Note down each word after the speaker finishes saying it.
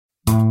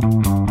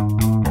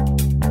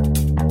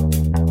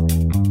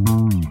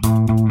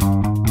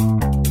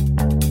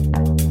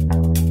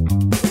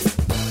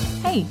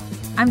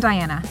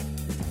Diana,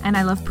 and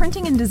I love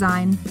printing and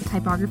design,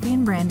 typography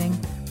and branding,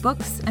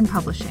 books and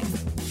publishing.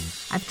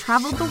 I've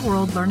traveled the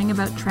world learning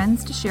about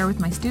trends to share with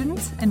my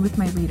students and with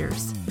my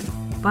readers.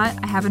 But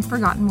I haven't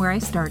forgotten where I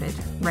started,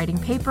 writing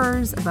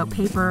papers about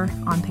paper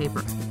on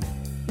paper.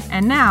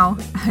 And now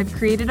I've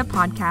created a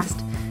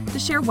podcast to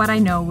share what I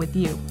know with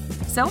you.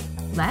 So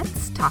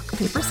let's talk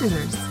paper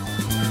scissors.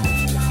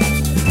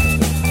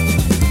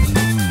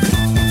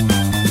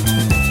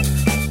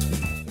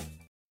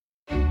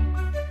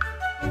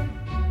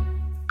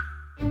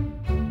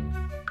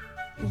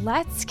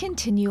 Let's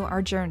continue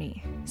our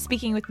journey,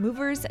 speaking with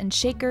movers and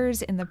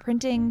shakers in the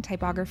printing,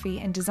 typography,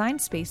 and design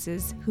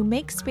spaces who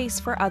make space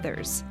for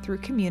others through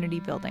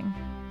community building.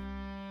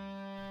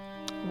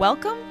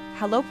 Welcome,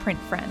 Hello Print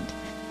Friend,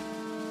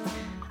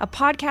 a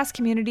podcast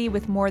community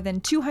with more than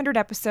 200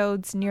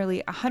 episodes,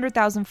 nearly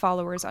 100,000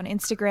 followers on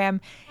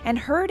Instagram, and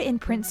heard in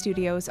print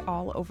studios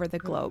all over the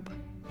globe.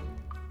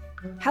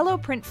 Hello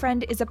Print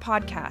Friend is a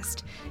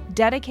podcast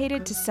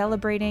dedicated to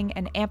celebrating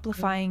and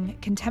amplifying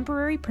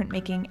contemporary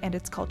printmaking and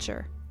its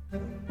culture.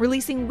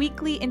 Releasing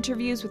weekly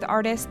interviews with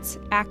artists,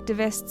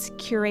 activists,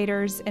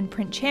 curators, and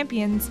print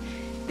champions,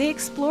 they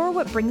explore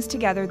what brings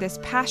together this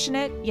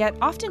passionate, yet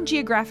often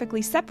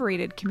geographically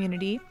separated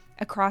community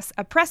across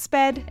a press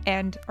bed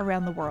and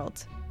around the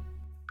world.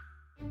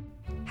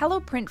 Hello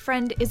Print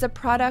Friend is a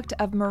product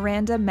of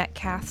Miranda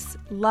Metcalf's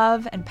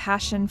love and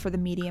passion for the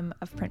medium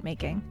of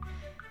printmaking.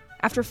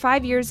 After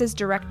 5 years as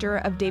director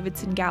of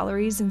Davidson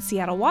Galleries in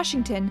Seattle,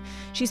 Washington,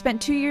 she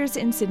spent 2 years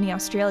in Sydney,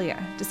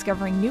 Australia,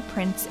 discovering new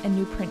prints and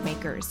new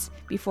printmakers,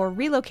 before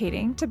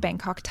relocating to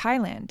Bangkok,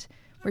 Thailand,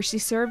 where she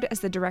served as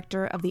the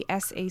director of the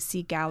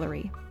SAC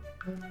Gallery.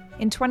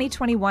 In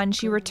 2021,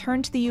 she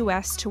returned to the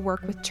U.S. to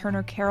work with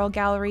Turner Carroll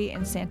Gallery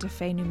in Santa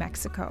Fe, New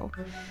Mexico.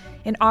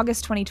 In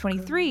August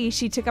 2023,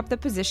 she took up the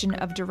position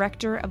of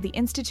director of the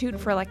Institute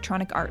for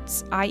Electronic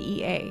Arts,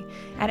 IEA,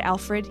 at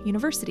Alfred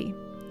University.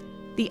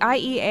 The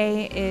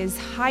IEA is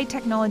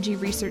high-technology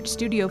research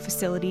studio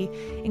facility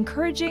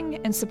encouraging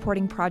and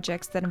supporting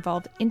projects that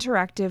involve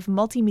interactive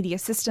multimedia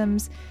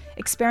systems,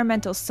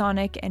 experimental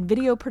sonic and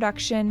video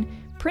production,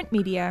 print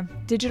media,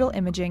 digital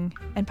imaging,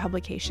 and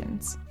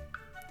publications.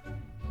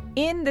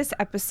 In this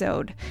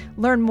episode,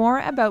 learn more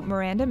about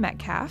Miranda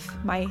Metcalf,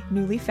 my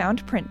newly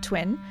found print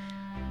twin,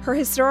 her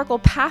historical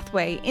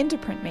pathway into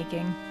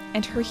printmaking,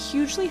 and her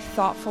hugely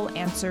thoughtful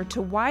answer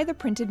to why the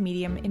printed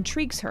medium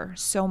intrigues her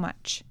so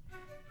much.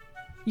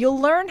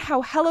 You'll learn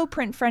how Hello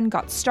Print Friend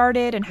got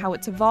started and how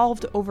it's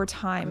evolved over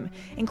time,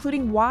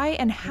 including why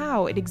and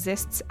how it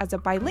exists as a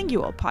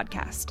bilingual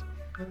podcast.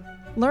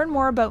 Learn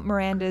more about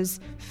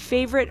Miranda's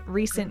favorite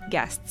recent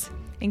guests,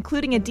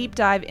 including a deep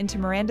dive into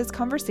Miranda's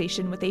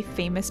conversation with a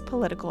famous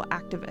political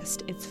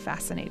activist. It's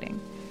fascinating.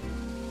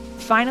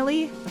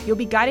 Finally, you'll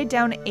be guided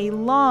down a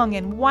long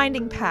and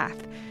winding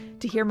path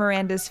to hear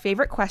Miranda's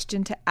favorite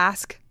question to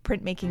ask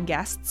printmaking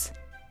guests,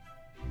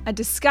 a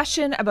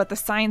discussion about the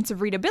science of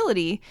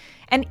readability,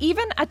 and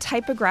even a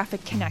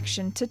typographic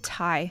connection to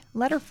Thai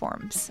letter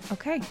forms.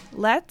 Okay,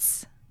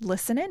 let's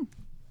listen in.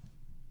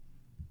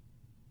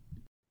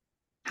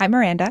 Hi,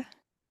 Miranda.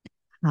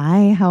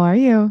 Hi, how are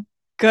you?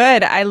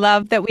 Good. I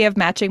love that we have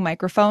matching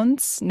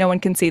microphones. No one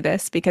can see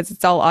this because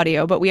it's all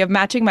audio, but we have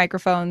matching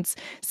microphones,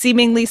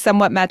 seemingly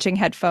somewhat matching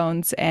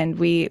headphones, and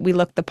we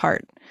look the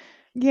part.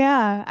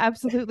 Yeah,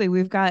 absolutely.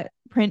 We've got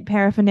print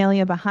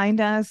paraphernalia behind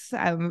us.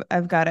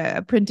 I've got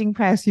a printing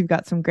press. You've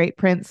got some great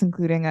prints,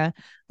 including a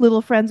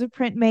little Friends of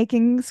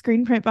Printmaking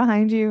screen print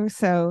behind you.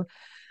 So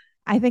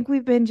I think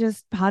we've been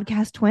just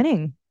podcast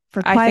twinning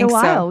for quite a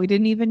while. So. We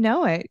didn't even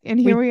know it. And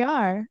here we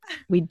are.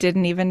 We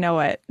didn't even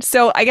know it.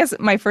 So I guess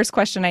my first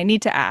question I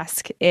need to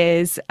ask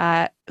is,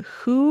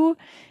 who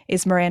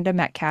is Miranda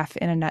Metcalf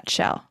in a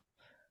nutshell?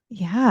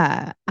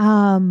 Yeah.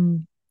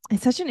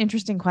 It's such an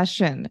interesting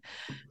question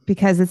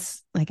because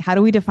it's like, how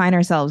do we define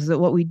ourselves? Is it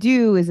what we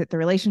do? Is it the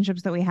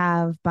relationships that we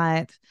have?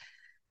 But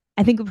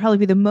I think would probably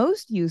be the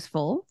most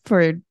useful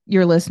for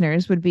your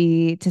listeners would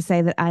be to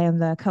say that I am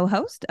the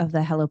co-host of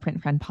the Hello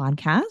Print Friend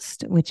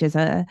podcast, which is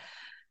a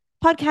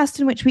podcast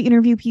in which we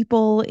interview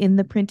people in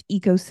the print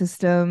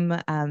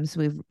ecosystem. So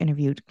we've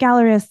interviewed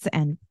gallerists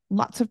and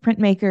lots of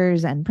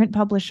printmakers and print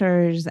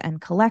publishers and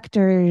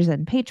collectors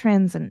and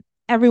patrons and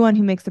everyone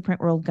who makes the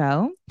print world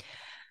go.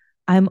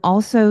 I'm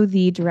also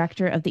the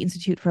director of the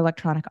Institute for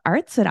Electronic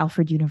Arts at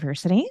Alfred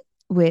University,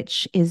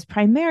 which is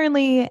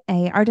primarily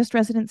an artist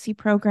residency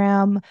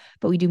program,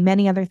 but we do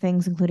many other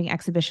things, including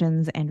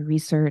exhibitions and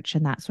research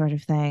and that sort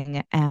of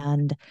thing.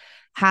 And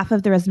half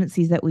of the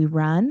residencies that we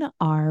run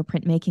are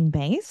printmaking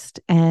based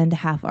and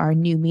half are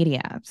new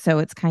media. So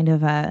it's kind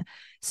of a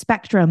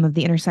spectrum of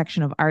the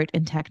intersection of art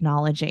and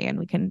technology. And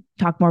we can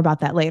talk more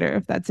about that later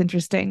if that's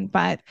interesting.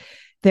 But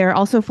they're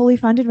also fully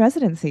funded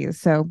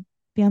residencies. So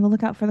be on the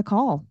lookout for the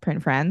call,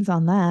 print friends,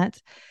 on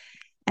that.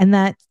 And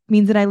that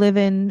means that I live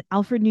in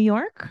Alfred, New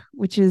York,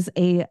 which is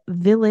a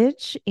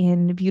village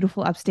in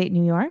beautiful upstate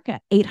New York.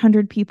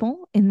 800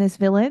 people in this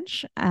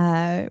village,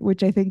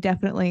 which I think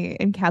definitely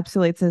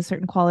encapsulates a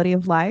certain quality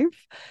of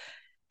life.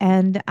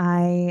 And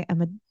I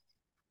am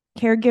a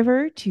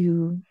caregiver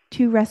to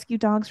two rescue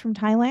dogs from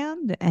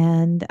Thailand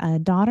and a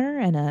daughter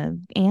and a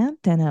aunt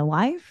and a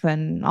wife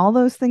and all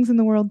those things in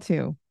the world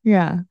too.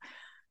 Yeah.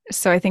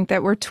 So I think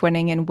that we're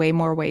twinning in way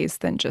more ways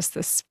than just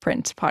this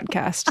print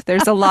podcast.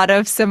 There's a lot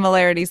of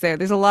similarities there.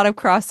 There's a lot of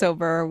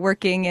crossover,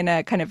 working in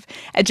a kind of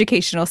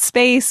educational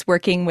space,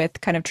 working with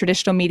kind of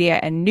traditional media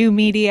and new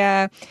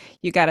media.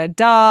 You got a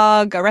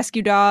dog, a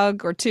rescue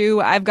dog or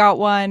two. I've got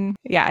one.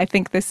 Yeah, I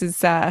think this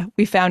is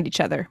we found each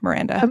other,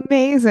 Miranda.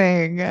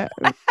 Amazing.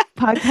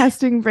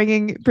 Podcasting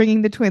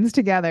bringing the twins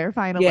together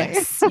finally.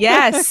 Yes,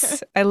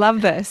 yes. I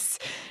love this.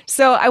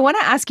 So I want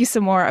to ask you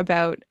some more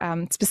about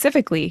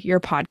specifically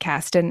your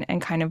podcast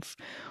and kind of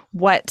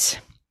what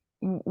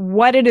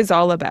it is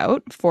all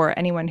about for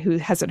anyone who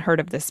hasn't heard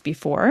of this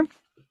before.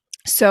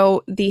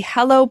 So the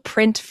Hello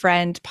Print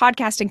Friend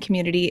podcasting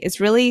community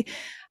is really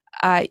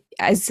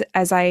as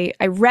I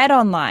read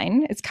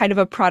online, it's kind of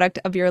a product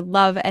of your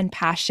love and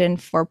passion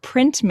for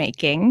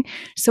printmaking.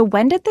 So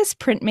when did this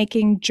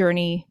printmaking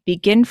journey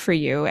begin for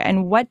you,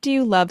 and what do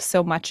you love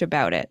so much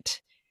about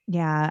it?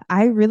 Yeah,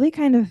 I really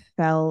kind of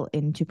fell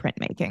into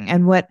printmaking.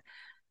 And what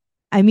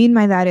I mean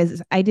by that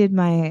is I did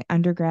my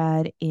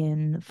undergrad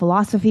in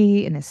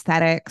philosophy and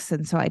aesthetics.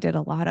 And so I did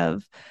a lot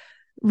of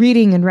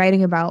reading and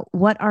writing about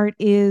what art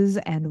is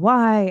and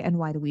why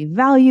do we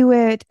value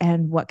it,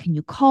 and what can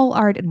you call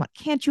art and what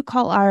can't you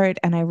call art.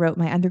 And I wrote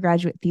my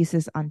undergraduate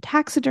thesis on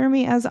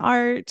taxidermy as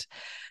art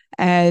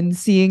and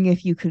seeing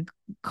if you could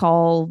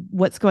call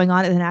what's going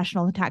on at the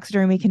National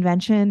Taxidermy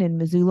Convention in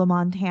Missoula,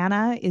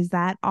 Montana, is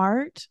that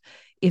art?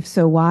 If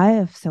so,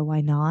 why? If so,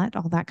 why not?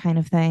 All that kind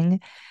of thing.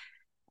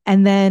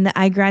 And then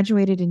I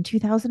graduated in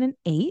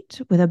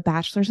 2008 with a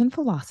bachelor's in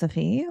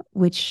philosophy,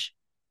 which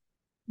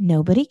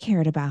nobody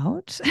cared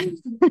about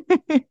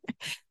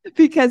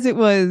because it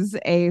was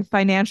a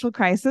financial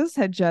crisis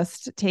had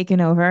just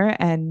taken over,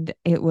 and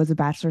it was a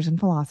bachelor's in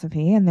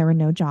philosophy and there were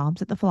no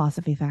jobs at the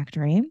philosophy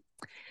factory.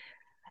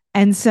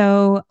 And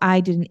so I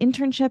did an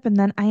internship, and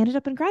then I ended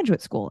up in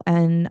graduate school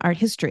and art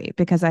history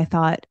because I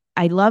thought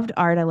I loved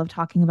art. I loved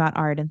talking about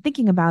art and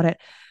thinking about it.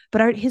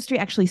 But art history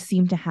actually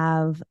seemed to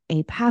have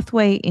a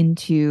pathway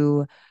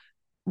into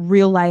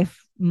real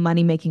life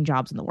money making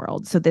jobs in the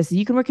world. So this,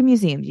 you can work in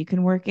museums, you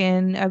can work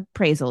in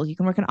appraisals, you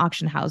can work in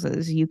auction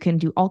houses, you can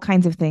do all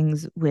kinds of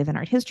things with an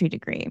art history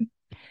degree.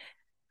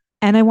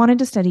 And I wanted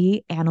to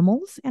study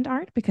animals and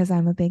art because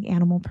I'm a big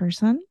animal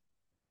person.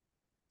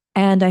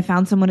 And I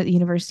found someone at the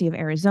University of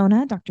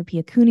Arizona, Dr.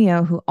 Pia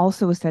Cuneo, who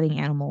also was studying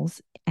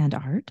animals and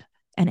art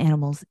and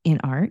animals in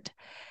art.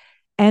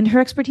 And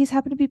her expertise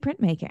happened to be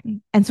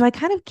printmaking. And so I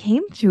kind of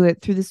came to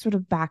it through this sort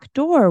of back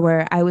door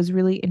where I was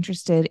really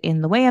interested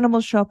in the way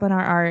animals show up in our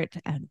art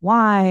and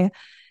why.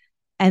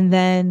 And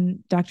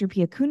then Dr.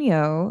 Pia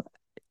Cuneo,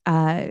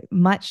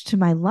 much to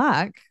my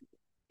luck,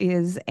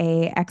 is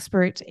a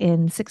expert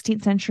in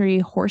 16th century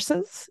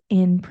horses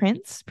in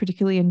prints,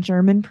 particularly in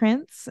German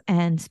prints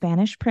and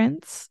Spanish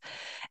prints,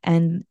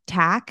 and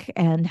tack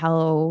and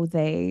how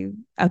they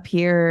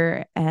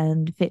appear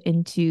and fit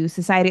into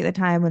society at the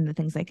time and the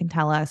things they can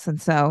tell us.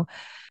 And so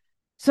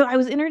I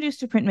was introduced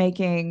to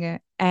printmaking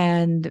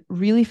and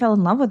really fell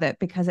in love with it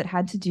because it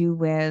had to do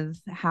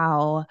with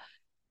how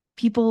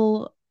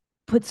people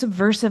put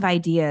subversive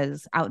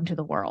ideas out into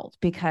the world,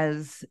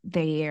 because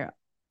they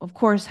of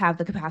course have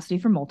the capacity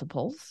for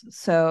multiples.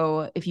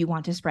 So if you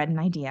want to spread an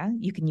idea,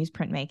 you can use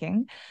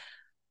printmaking.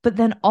 But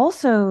then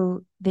also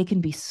they can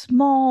be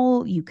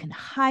small, you can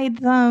hide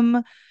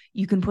them,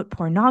 you can put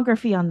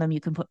pornography on them, you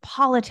can put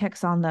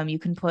politics on them, you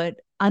can put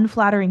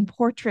unflattering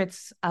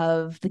portraits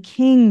of the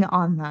king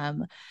on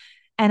them.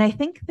 And I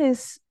think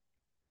this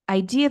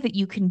idea that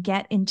you can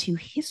get into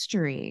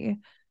history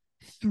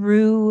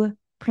through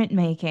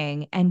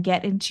printmaking and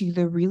get into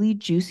the really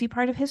juicy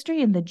part of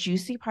history and the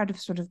juicy part of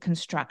sort of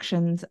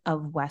constructions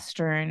of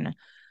Western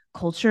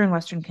culture and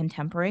Western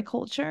contemporary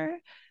culture,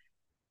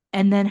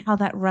 and then how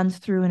that runs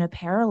through in a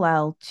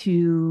parallel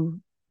to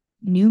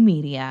new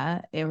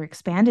media or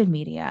expanded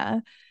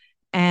media.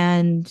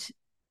 And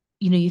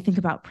you think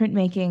about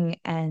printmaking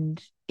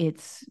and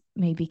it's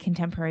maybe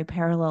contemporary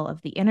parallel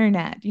of the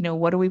internet.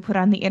 What do we put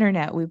on the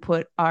internet? We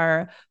put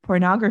our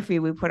pornography,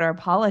 we put our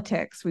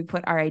politics, we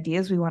put our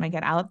ideas we want to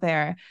get out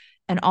there.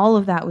 And all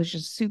of that was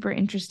just super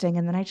interesting.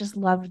 And then I just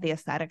loved the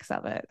aesthetics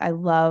of it. I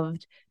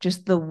loved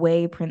just the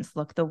way prints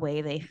look, the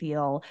way they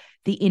feel,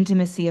 the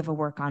intimacy of a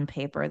work on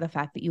paper, the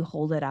fact that you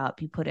hold it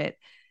up, you put it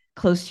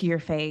close to your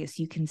face,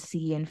 you can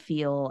see and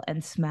feel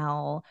and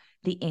smell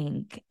the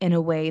ink in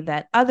a way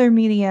that other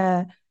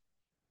media,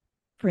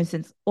 for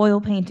instance, oil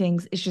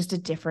paintings, is just a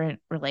different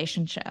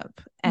relationship.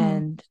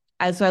 And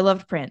so I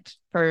loved print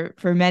for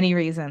many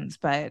reasons,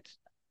 but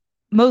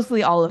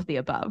mostly all of the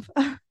above.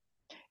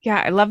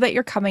 Yeah, I love that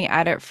you're coming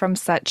at it from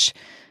such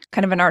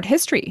kind of an art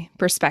history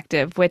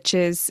perspective, which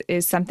is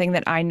something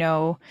that I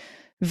know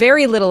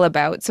very little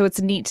about. So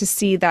it's neat to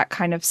see that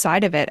kind of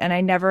side of it. And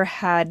I never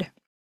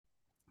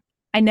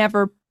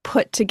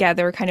put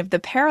together kind of the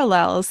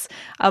parallels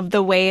of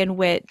the way in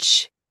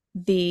which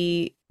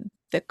the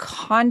the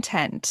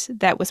content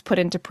that was put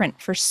into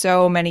print for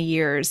so many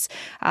years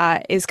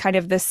is kind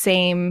of the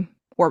same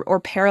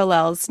or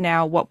parallels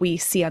now what we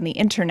see on the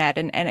internet.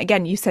 And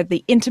again, you said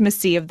the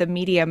intimacy of the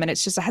medium, and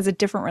it's just has a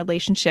different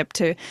relationship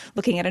to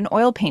looking at an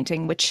oil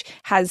painting, which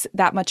has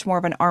that much more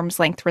of an arm's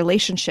length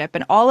relationship,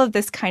 and all of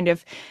this kind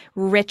of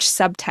rich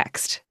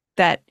subtext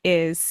that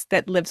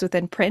lives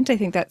within print. I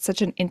think that's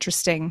such an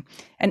interesting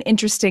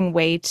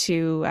way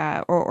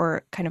to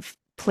or kind of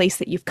place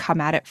that you've come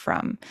at it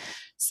from.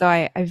 So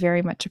I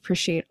very much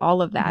appreciate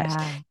all of that.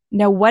 Yeah.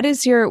 Now, what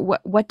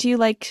do you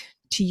like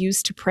to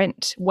use to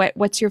print?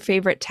 What's your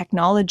favorite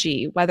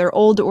technology, whether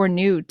old or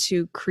new,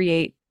 to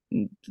create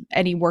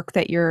any work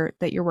that you're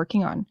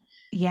working on?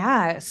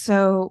 Yeah.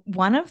 So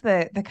one of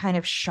the kind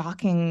of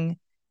shocking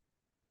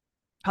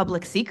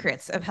public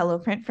secrets of Hello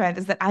Print Friend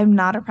is that I'm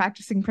not a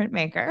practicing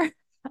printmaker.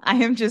 I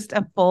am just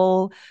a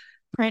full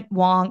print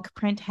wonk,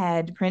 print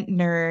head, print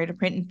nerd,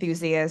 print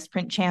enthusiast,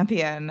 print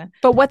champion.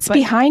 But what's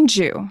behind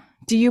you?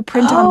 Do you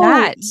print on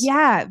that?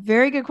 Yeah,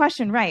 very good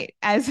question. Right.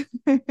 As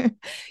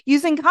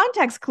using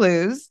context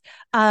clues,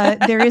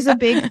 there is a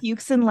big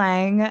Fuchs and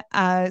Lang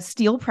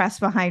steel press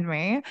behind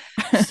me.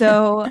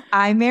 So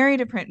I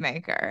married a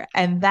printmaker,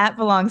 and that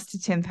belongs to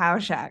Tim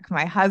Pauschak,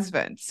 my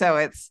husband.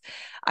 So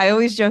I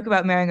always joke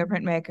about marrying a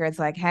printmaker. It's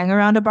like hang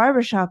around a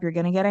barbershop, you're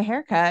going to get a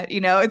haircut.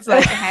 It's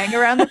like hang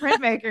around the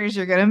printmakers,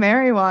 you're going to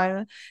marry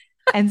one.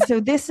 And so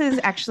this is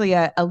actually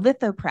a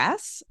litho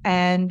press,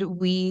 and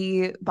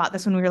we bought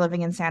this when we were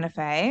living in Santa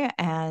Fe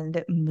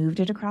and moved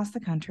it across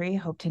the country.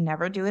 Hope to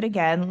never do it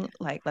again.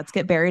 Like, let's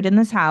get buried in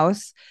this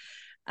house.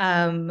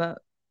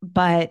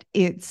 But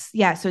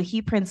so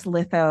he prints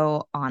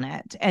litho on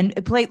it, and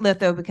plate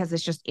litho because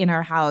it's just in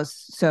our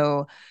house.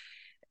 So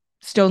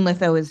stone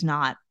litho is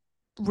not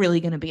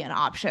really going to be an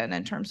option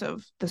in terms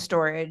of the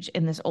storage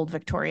in this old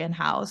Victorian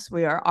house.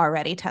 We are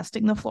already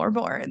testing the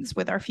floorboards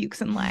with our Fuchs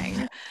and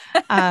Lang.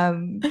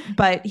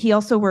 But he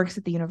also works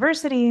at the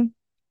university,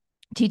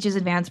 teaches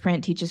advanced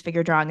print, teaches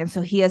figure drawing. And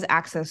so he has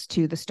access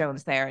to the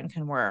stones there and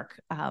can work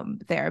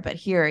there. But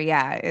here,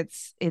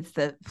 it's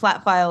the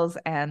flat files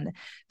and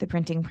the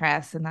printing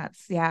press. And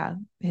that's,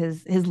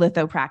 his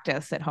litho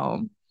practice at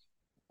home.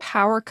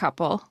 Power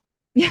couple.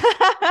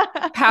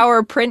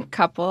 Power print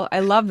couple. I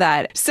love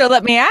that. So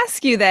let me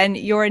ask you then,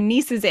 your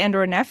nieces and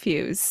or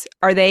nephews,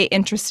 are they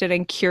interested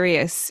and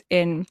curious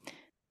in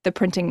the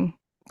printing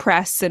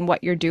press and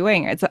what you're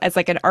doing as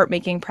like an art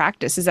making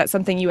practice? Is that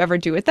something you ever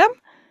do with them?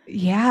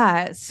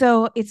 Yeah.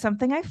 So it's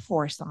something I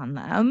force on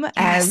them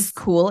as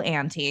cool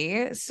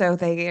auntie. So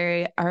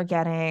they are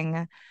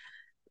getting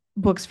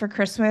books for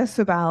Christmas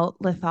about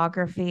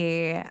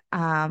lithography.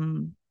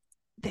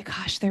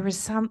 There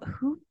was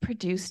who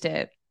produced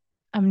it?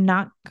 I'm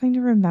not going to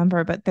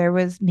remember, but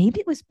maybe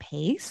it was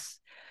Pace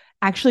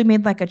actually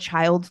made like a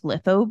child's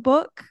litho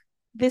book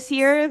this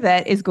year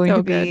that is going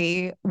to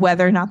be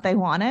whether or not they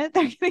want it,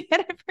 they're going to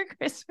get it for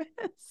Christmas.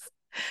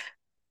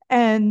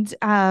 And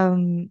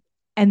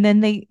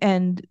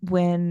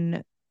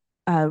when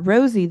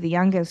Rosie, the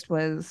youngest,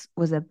 was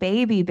a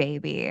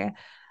baby,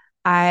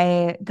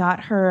 I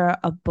got her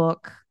a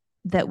book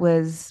that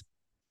was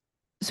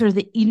sort of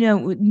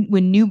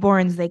when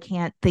newborns,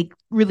 they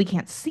really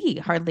can't see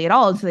hardly at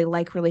all. And so they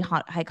like really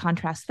high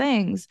contrast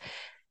things.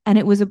 And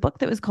it was a book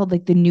that was called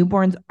like the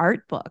Newborn's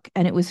Art Book.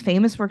 And it was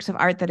famous works of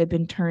art that had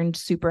been turned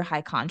super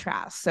high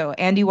contrast. So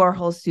Andy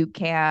Warhol's soup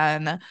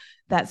can,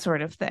 that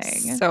sort of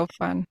thing. So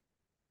fun.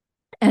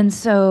 And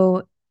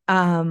so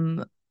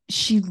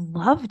she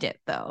loved it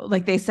though.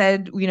 Like they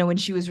said, when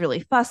she was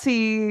really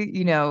fussy,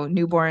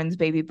 newborn's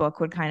baby book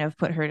would kind of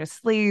put her to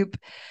sleep.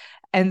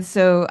 And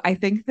so I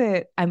think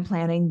that I'm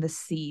planting the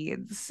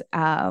seeds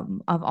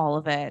of all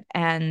of it.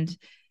 And,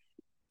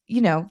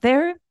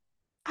 they're,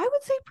 I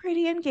would say,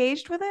 pretty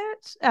engaged with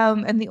it.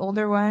 And the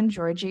older one,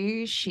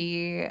 Georgie,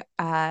 she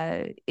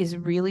is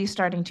really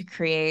starting to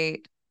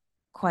create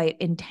quite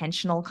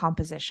intentional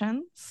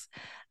compositions,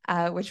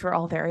 which we're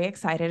all very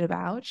excited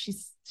about. I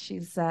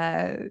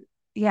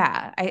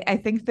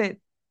think that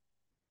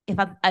if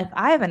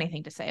I have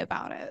anything to say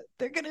about it,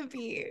 they're going to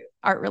be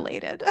art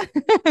related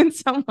in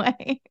some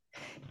way.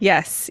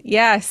 Yes.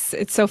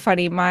 It's so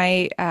funny.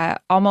 My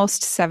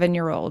almost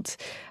 7-year-old,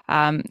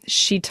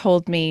 she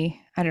told me,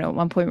 I don't know, at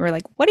one point we were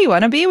like, what do you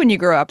want to be when you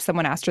grow up?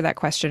 Someone asked her that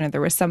question and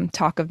there was some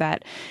talk of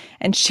that.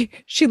 And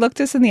she looked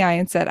us in the eye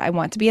and said, I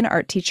want to be an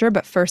art teacher,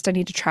 but first I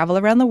need to travel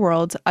around the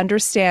world,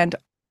 understand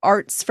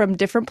arts from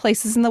different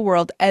places in the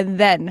world, and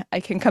then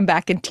I can come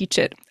back and teach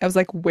it. I was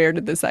like, where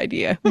was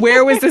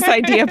this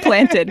idea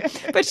planted?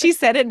 But she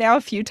said it now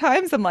a few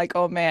times. I'm like,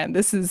 oh man,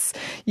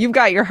 you've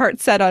got your heart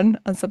set on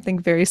something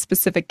very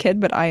specific, kid,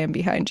 but I am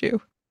behind you.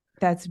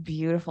 That's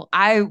beautiful.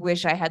 I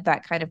wish I had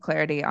that kind of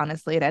clarity,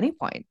 honestly, at any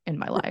point in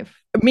my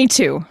life. Me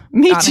too.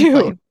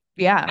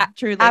 Yeah,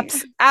 truly.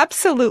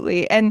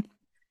 Absolutely. And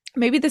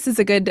maybe this is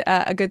a good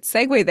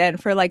segue then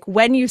for like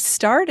when you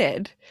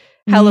started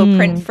Hello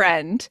Print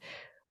Friend.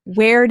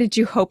 Where did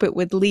you hope it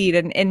would lead?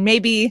 And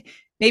maybe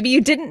maybe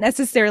you didn't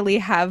necessarily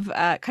have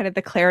kind of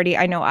the clarity.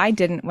 I know I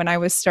didn't when I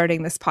was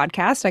starting this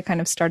podcast. I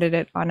kind of started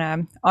it on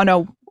a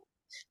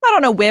not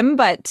on a whim,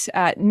 but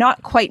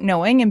not quite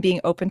knowing and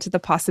being open to the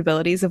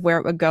possibilities of where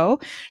it would go.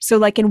 So,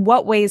 like, in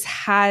what ways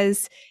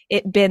has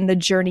it been the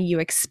journey you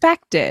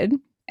expected,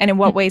 and in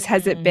what ways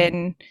has it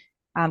been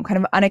kind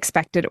of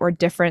unexpected or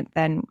different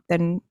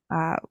than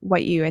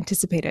what you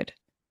anticipated?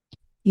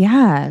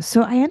 Yeah.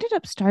 So I ended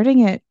up starting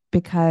it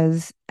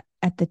because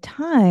at the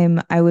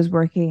time I was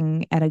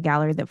working at a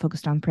gallery that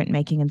focused on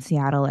printmaking in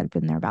Seattle. I'd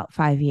been there about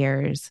 5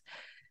 years.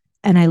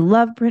 And I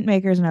loved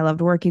printmakers and I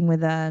loved working with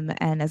them.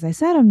 And as I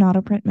said, I'm not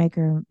a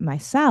printmaker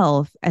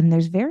myself. And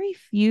there's very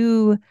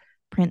few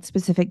print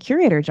specific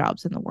curator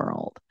jobs in the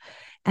world.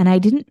 And I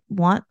didn't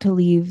want to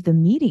leave the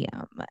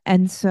medium.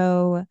 And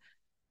so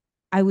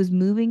I was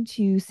moving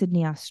to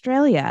Sydney,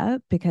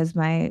 Australia, because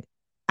my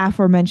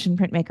aforementioned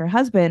printmaker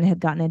husband had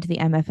gotten into the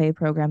MFA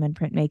program in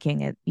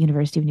printmaking at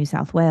University of New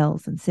South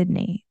Wales in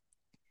Sydney.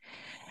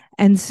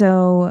 And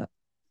so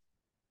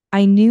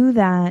I knew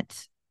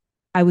that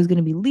I was going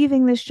to be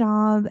leaving this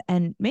job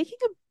and making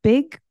a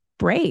big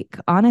break,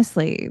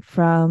 honestly,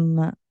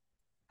 from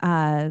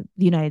the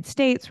United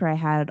States, where I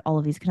had all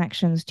of these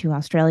connections to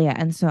Australia.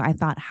 And so I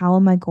thought, how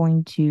am I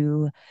going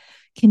to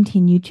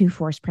continue to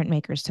force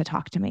printmakers to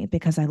talk to me?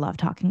 Because I love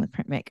talking with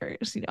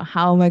printmakers.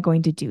 How am I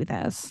going to do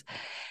this?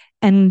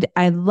 And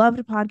I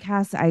loved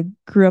podcasts. I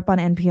grew up on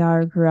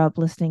NPR, grew up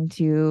listening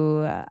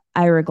to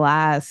Ira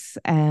Glass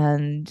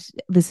and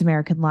This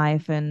American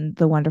Life and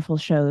the wonderful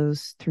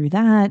shows through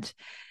that.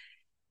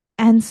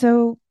 And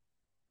so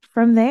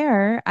from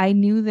there, I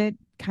knew that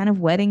kind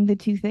of wedding the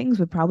two things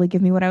would probably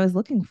give me what I was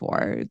looking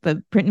for,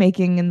 the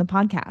printmaking and the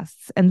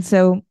podcasts. And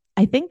so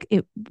I think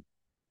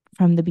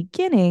from the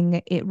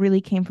beginning, it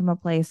really came from a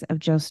place of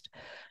just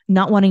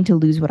not wanting to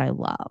lose what I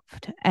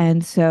loved.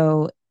 And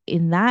so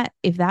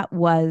if that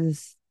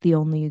was the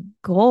only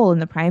goal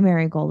and the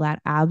primary goal, that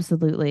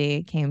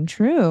absolutely came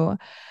true,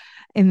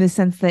 in the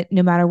sense that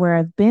no matter where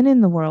I've been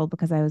in the world,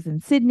 because I was in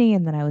Sydney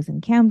and then I was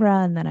in Canberra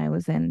and then I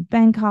was in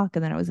Bangkok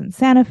and then I was in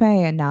Santa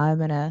Fe and now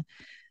I'm in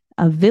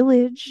a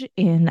village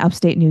in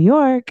upstate New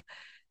York.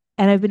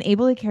 And I've been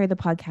able to carry the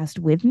podcast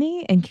with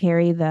me and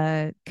carry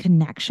the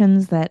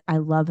connections that I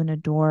love and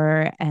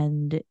adore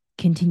and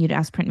continue to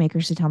ask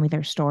printmakers to tell me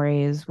their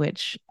stories,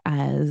 which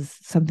is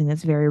something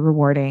that's very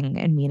rewarding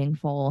and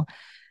meaningful.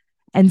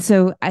 And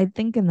so I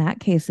think in that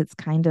case, it's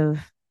kind of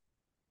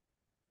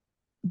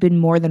been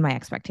more than my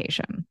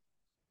expectation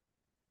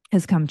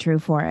has come true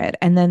for it.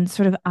 And then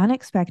sort of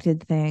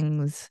unexpected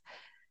things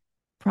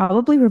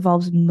probably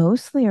revolves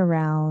mostly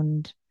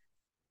around,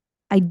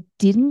 I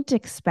didn't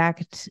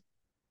expect,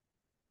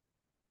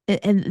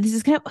 and this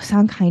is going to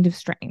sound kind of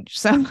strange,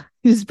 so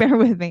just bear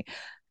with me,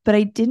 but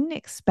I didn't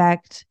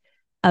expect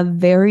a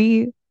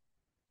very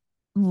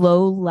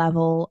low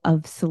level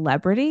of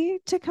celebrity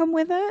to come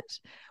with it,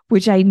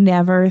 which I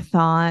never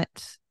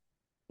thought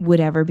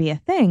would ever be a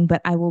thing.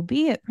 But I will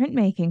be at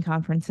printmaking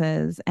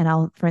conferences and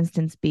I'll, for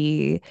instance,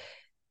 be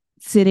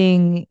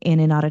sitting in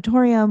an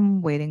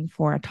auditorium waiting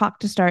for a talk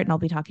to start, and I'll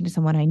be talking to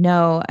someone I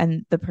know,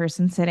 and the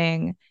person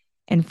sitting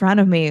in front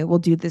of me will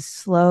do this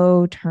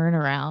slow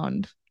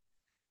turnaround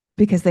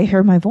because they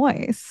hear my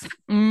voice.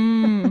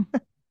 And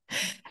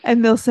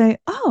they'll say,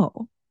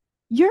 "Oh,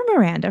 you're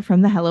Miranda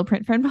from the Hello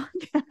Print Friend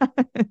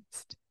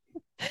podcast."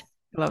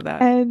 Love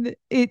that. And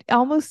it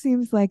almost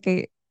seems like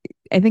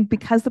I think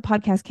because the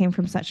podcast came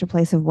from such a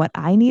place of what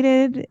I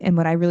needed and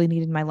what I really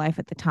needed in my life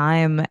at the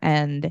time,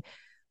 and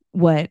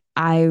what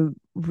I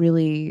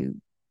really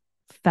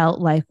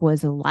felt like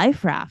was a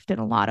life raft in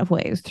a lot of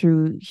ways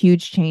through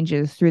huge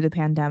changes through the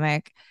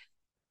pandemic,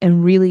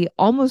 and really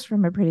almost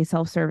from a pretty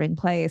self-serving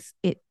place,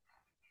 it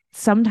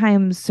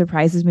sometimes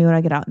surprises me when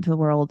I get out into the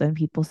world and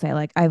people say,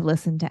 like, I've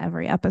listened to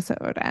every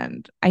episode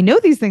and I know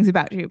these things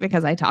about you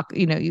because I talk,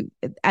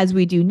 as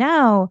we do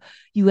now,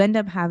 you end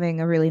up having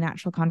a really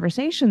natural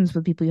conversations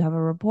with people you have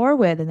a rapport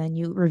with, and then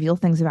you reveal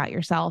things about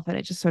yourself and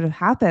it just sort of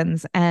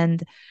happens.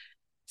 And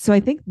so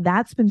I think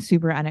that's been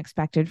super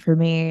unexpected for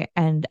me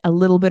and a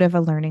little bit of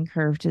a learning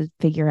curve to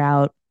figure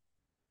out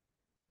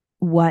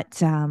what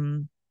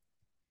do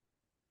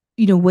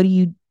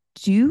you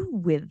do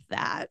with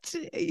that?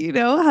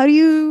 How do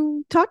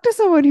you talk to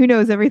someone who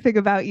knows everything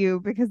about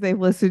you because they've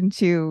listened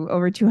to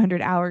over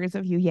 200 hours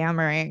of you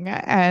yammering?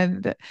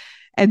 And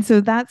so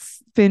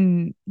that's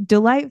been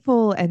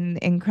delightful and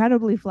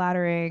incredibly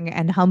flattering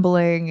and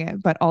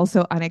humbling, but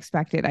also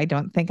unexpected. I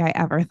don't think I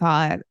ever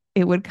thought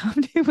it would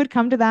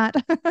come to that.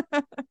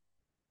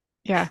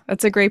 Yeah,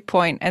 that's a great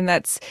point. And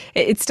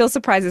it still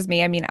surprises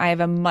me. I mean, I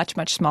have a much,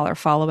 much smaller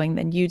following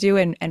than you do.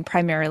 And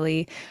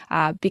primarily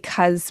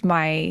because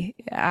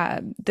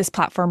this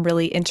platform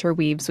really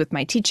interweaves with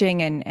my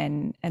teaching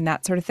and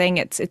that sort of thing.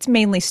 It's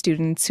mainly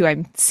students who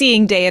I'm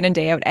seeing day in and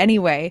day out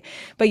anyway.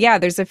 But yeah,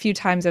 there's a few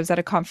times I was at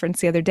a conference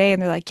the other day and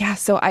they're like, yeah,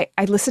 so I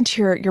listened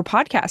to your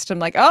podcast. I'm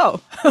like,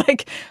 oh,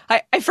 like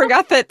I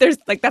forgot that there's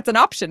like, that's an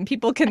option.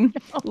 People can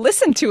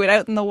listen to it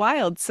out in the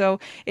wild.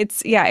 So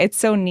it's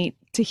so neat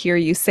to hear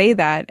you say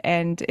that.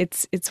 And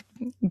it's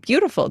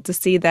beautiful to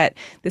see that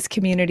this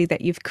community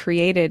that you've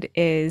created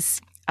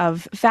is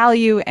of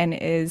value and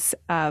is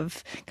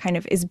of kind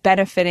of is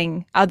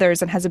benefiting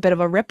others and has a bit of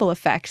a ripple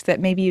effect that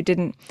maybe you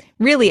didn't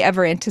really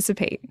ever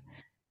anticipate.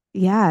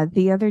 Yeah,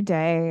 the other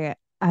day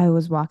I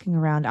was walking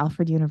around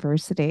Alfred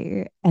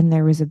University and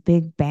there was a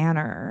big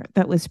banner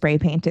that was spray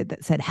painted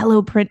that said,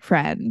 "Hello, print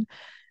friend."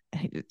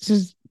 I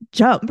just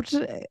jumped,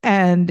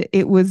 and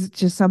it was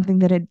just something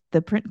that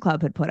the print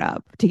club had put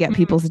up to get Mm.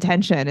 people's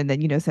attention, and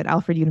then said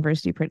Alfred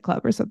University Print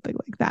Club or something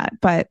like that.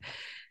 But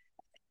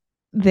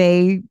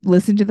they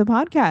listened to the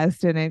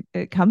podcast, and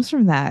it comes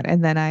from that.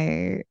 And then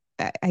I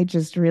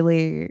just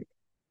really,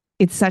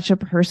 it's such a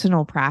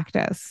personal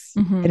practice,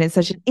 Mm-hmm. and it's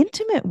such an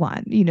intimate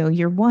one.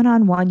 You're one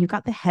on one, you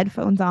got the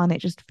headphones on, it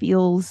just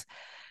feels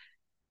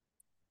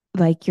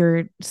like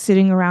you're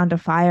sitting around a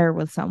fire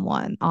with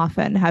someone,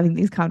 often having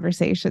these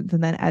conversations.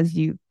 And then, as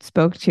you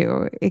spoke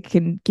to, it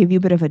can give you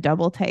a bit of a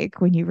double take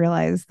when you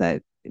realize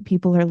that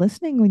people are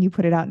listening when you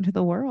put it out into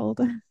the world.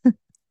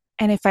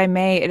 And if I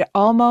may, it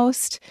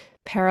almost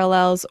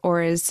parallels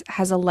or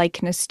has a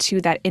likeness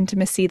to that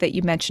intimacy that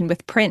you mentioned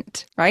with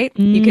print, right?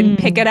 You can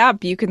pick it Mm.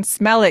 up, you can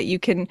smell it, you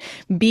can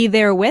be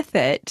there with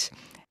it.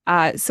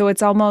 So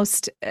it's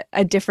almost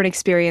a different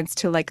experience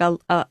to like a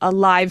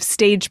live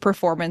stage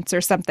performance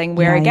or something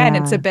where Yeah, again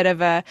it's a yeah. bit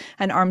of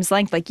an arm's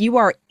length. Like you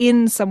are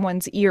in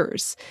someone's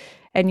ears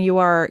and you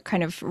are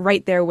kind of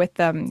right there with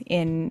them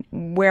in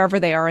wherever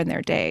they are in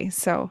their day.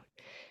 So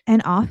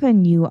And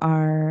often you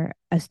are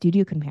a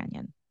studio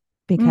companion, mm,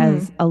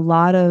 because a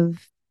lot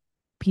of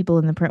people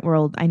in the print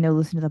world I know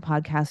listen to the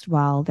podcast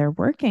while they're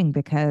working,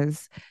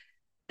 because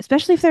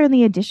especially if they're in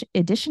the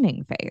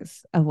editioning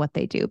phase of what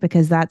they do,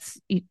 because that's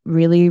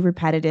really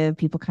repetitive.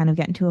 People kind of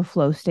get into a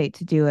flow state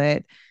to do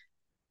it.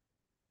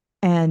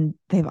 And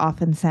they've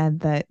often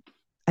said that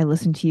I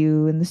listen to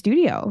you in the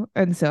studio.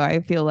 And so I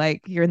feel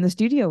like you're in the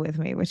studio with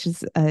me, which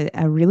is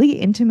a really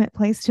intimate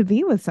place to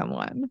be with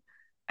someone.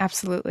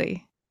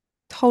 absolutely.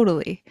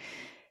 Totally.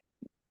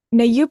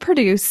 Now, you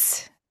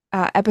produce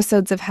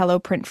episodes of Hello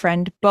Print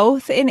Friend,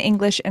 both in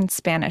English and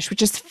Spanish,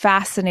 which is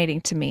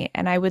fascinating to me.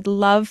 And I would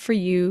love for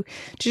you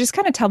to just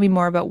kind of tell me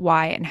more about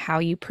why and how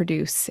you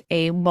produce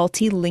a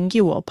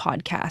multilingual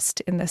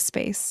podcast in this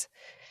space.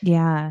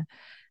 Yeah.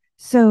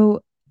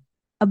 So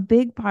a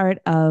big part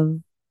of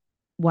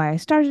why I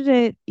started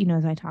it,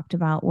 as I talked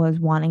about, was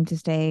wanting to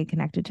stay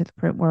connected to the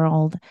print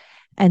world.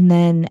 And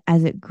then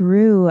as it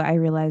grew, I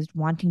realized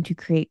wanting to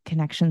create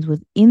connections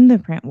within the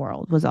print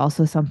world was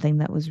also something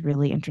that was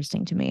really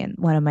interesting to me. And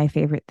one of my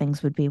favorite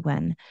things would be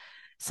when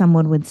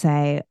someone would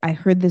say, "I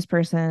heard this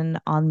person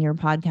on your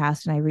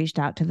podcast and I reached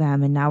out to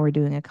them and now we're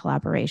doing a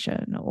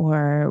collaboration,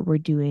 or we're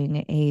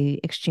doing a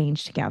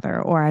exchange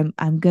together, or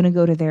I'm going to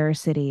go to their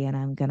city and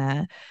I'm going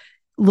to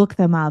look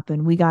them up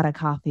and we got a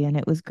coffee and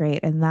it was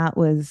great." And that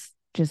was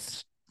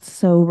just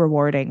so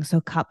rewarding, so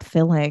cup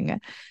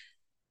filling.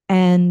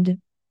 And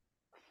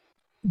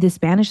the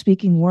Spanish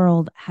speaking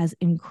world has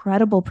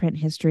incredible print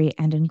history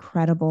and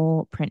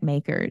incredible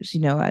printmakers.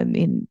 I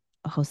mean,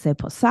 Jose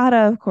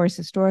Posada, of course,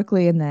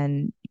 historically, and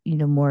then,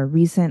 more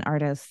recent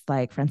artists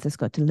like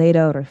Francisco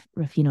Toledo or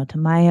Rufino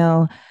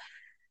Tamayo,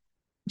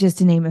 just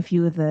to name a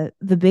few of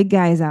the big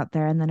guys out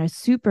there. And then a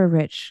super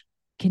rich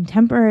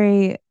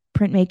contemporary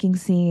printmaking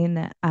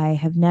scene. I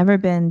have never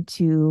been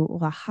to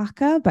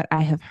Oaxaca, but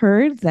I have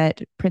heard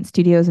that print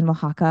studios in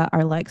Oaxaca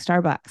are like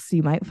Starbucks.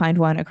 You might find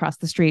one across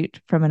the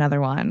street from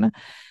another one.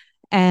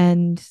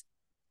 And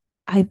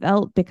I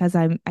felt, because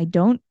I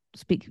don't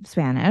speak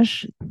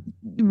Spanish,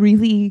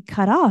 really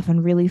cut off,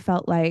 and really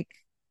felt like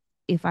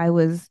if I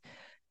was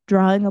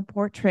drawing a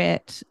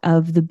portrait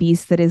of the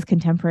beast that is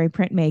contemporary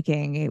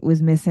printmaking, it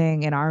was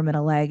missing an arm and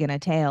a leg and a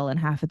tail and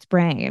half its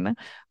brain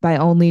by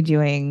only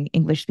doing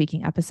English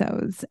speaking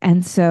episodes.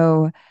 And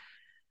so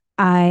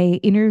I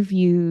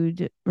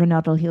interviewed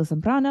Ronaldo Gil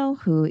Zambrano,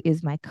 who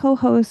is my co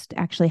host,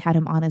 actually had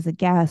him on as a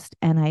guest.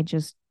 And I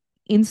just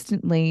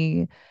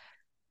instantly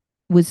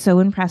was so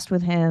impressed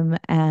with him.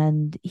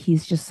 And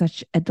he's just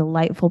such a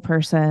delightful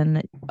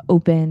person,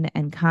 open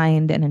and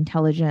kind and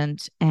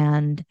intelligent.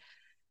 And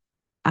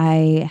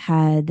I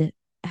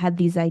had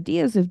these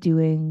ideas of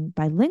doing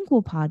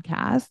bilingual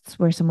podcasts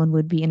where someone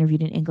would be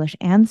interviewed in English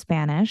and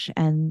Spanish.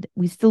 And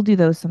we still do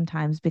those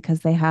sometimes because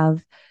they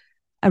have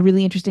a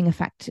really interesting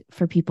effect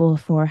for people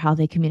for how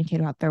they communicate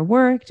about their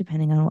work,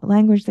 depending on what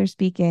language they're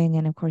speaking.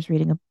 And of course,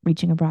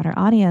 reaching a broader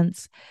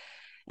audience.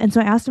 And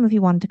so I asked him if he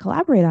wanted to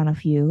collaborate on a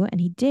few,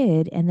 and he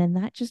did. And then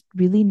that just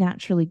really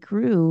naturally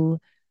grew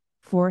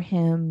for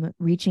him,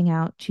 reaching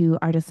out to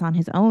artists on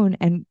his own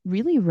and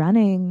really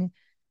running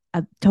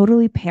a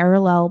totally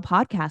parallel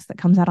podcast that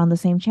comes out on the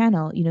same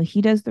channel.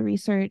 He does the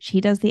research, he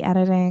does the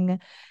editing,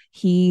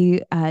 he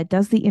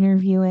does the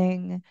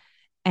interviewing,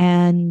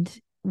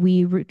 and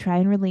we try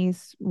and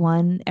release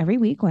one every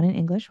week, one in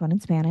English, one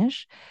in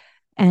Spanish.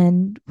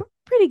 And we're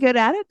pretty good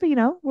at it, but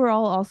we're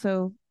all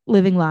also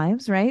living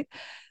lives, right?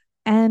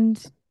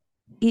 And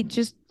it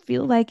just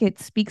feel like it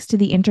speaks to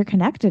the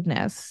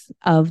interconnectedness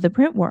of the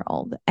print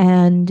world.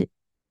 And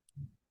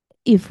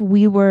if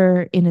we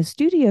were in a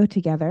studio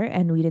together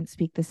and we didn't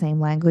speak the same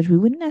language, we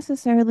wouldn't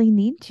necessarily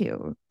need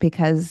to,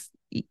 because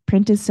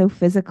print is so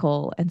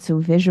physical and so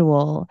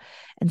visual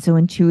and so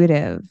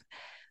intuitive.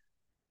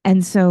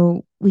 And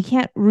so we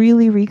can't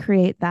really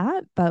recreate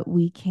that, but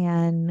we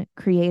can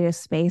create a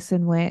space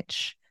in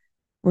which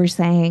we're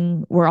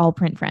saying we're all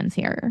print friends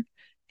here.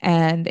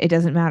 And it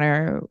doesn't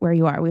matter where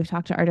you are. We've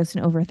talked to artists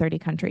in over 30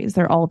 countries.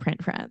 They're all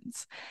print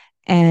friends.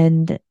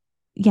 And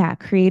yeah,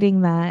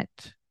 creating that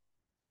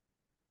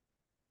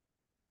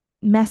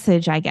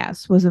message, I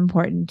guess, was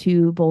important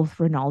to both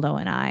Ronaldo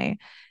and I.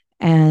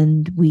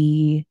 And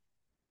we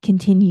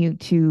continue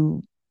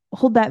to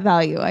hold that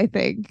value, I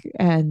think.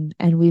 And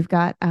we've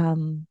got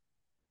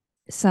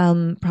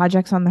some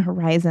projects on the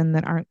horizon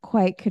that aren't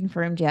quite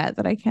confirmed yet,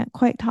 that I can't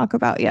quite talk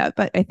about yet,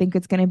 but I think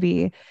it's going to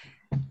be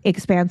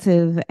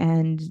expansive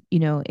and,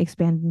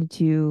 expanded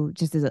to,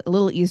 just as a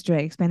little Easter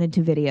egg, expanded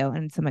to video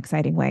in some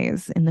exciting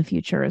ways in the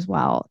future as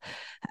well,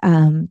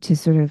 to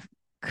sort of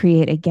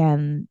create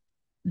again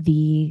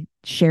the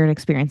shared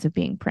experience of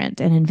being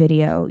print. And in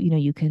video,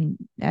 you can,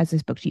 as I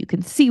spoke to, you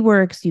can see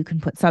works, you can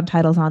put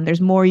subtitles on.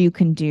 There's more you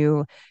can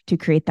do to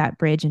create that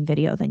bridge in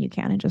video than you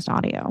can in just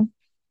audio.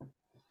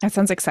 That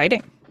sounds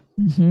exciting.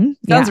 Mm-hmm.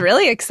 Sounds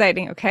really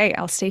exciting. Okay,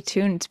 I'll stay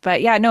tuned.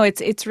 But yeah, no,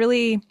 it's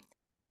really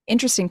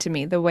interesting to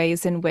me the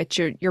ways in which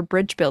you're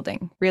bridge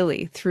building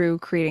really through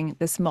creating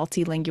this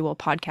multilingual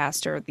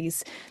podcast, or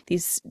these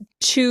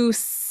two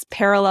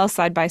parallel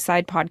side by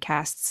side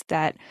podcasts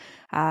that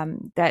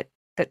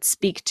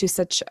speak to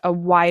such a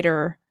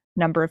wider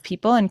number of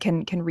people and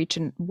can reach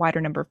a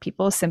wider number of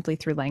people simply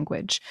through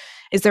language.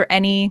 Is there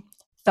any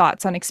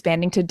thoughts on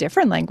expanding to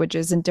different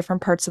languages in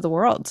different parts of the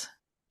world?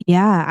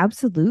 Yeah,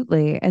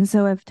 absolutely. And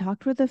so I've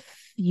talked with a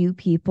few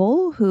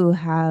people who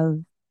have,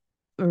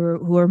 or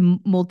who are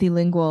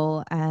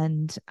multilingual,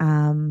 and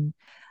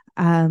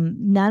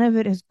none of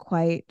it has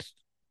quite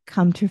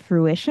come to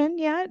fruition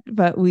yet,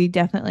 but we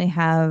definitely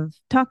have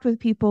talked with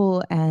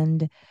people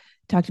and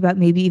talked about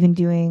maybe even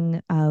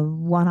doing a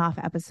one-off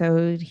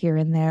episode here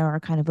and there,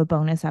 or kind of a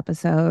bonus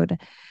episode,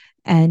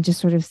 and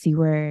just sort of see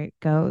where it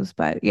goes.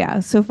 But yeah,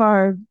 so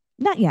far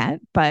not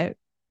yet, but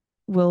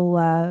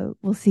we'll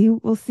see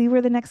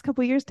where the next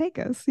couple of years take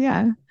us.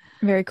 Yeah.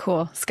 Very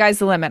cool. Sky's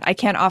the limit. I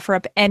can't offer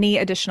up any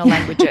additional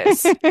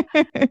languages.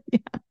 Yeah.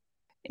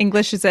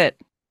 English is it.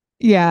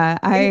 Yeah,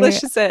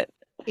 English is it.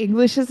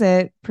 English is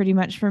it pretty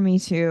much for me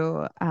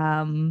too.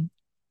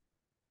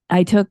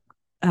 I took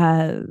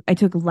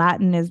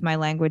Latin as my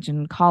language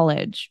in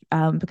college,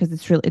 because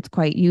it's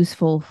quite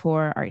useful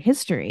for art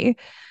history,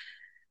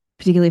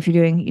 particularly if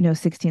you're doing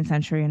 16th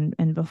century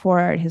and before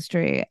art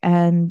history.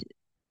 And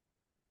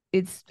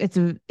it's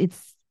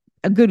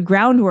a good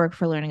groundwork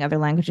for learning other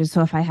languages.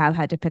 So if I have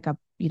had to pick up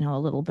a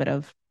little bit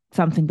of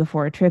something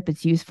before a trip,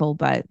 it's useful.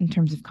 But in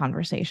terms of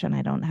conversation,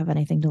 I don't have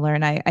anything to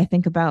learn. I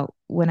think about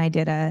when I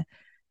did a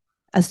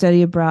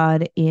study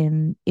abroad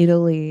in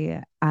Italy.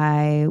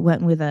 I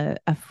went with a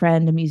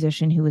friend, a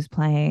musician who was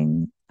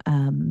playing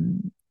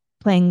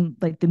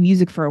like the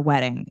music for a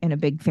wedding in a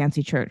big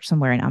fancy church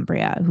somewhere in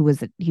Umbria.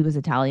 He was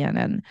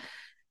Italian,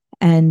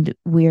 and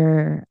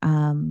we're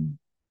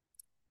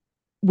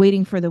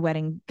waiting for the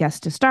wedding guests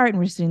to start, and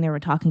we're sitting there, we're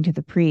talking to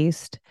the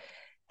priest,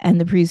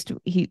 and the priest,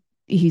 he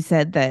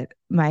said that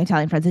my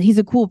Italian friend said, he's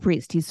a cool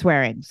priest, he's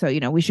swearing, so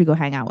we should go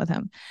hang out with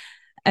him.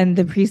 And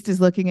the priest is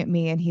looking at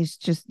me, and he's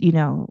just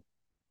being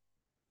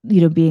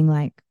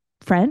like,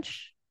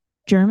 French,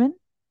 German,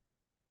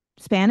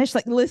 Spanish,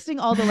 like listing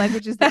all the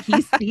languages that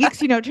he speaks,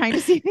 trying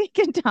to see if he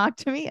can talk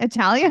to me,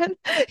 Italian,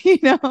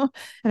 and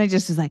I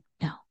just was like,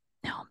 no,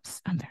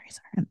 I'm very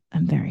sorry,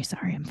 I'm very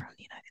sorry, I'm from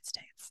the United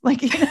States.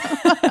 Like,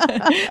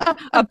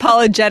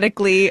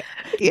 apologetically,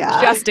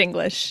 yeah, just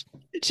English,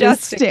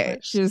 just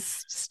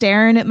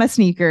staring at my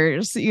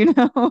sneakers.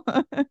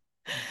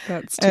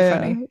 That's too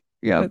funny.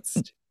 Yeah,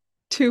 that's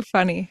too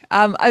funny.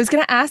 I was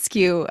going to ask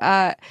you.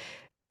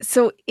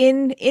 So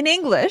in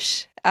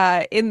English,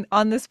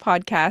 on this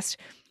podcast,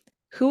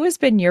 who has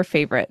been your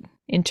favorite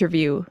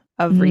interview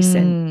of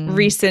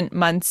recent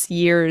months,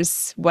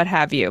 years, what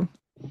have you?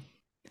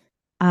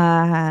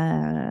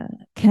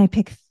 Can I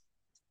pick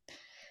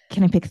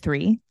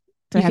three?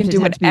 You can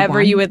do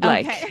whatever you would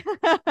like.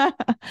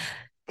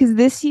 Because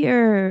this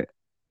year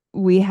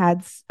I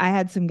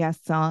had some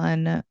guests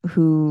on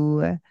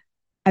who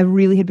I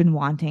really had been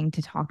wanting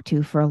to talk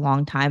to for a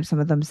long time, some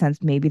of them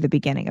since maybe the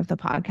beginning of the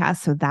podcast.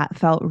 So that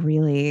felt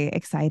really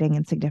exciting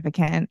and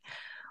significant.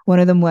 One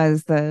of them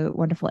was the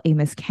wonderful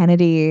Amos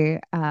Kennedy,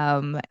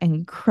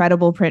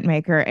 incredible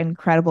printmaker,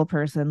 incredible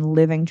person,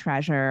 living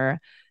treasure.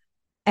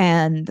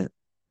 And,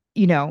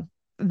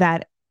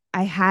 that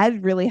I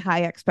had really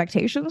high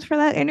expectations for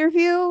that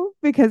interview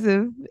because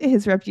of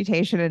his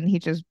reputation, and he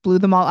just blew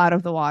them all out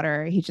of the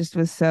water. He just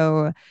was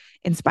so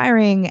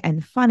inspiring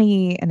and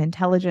funny and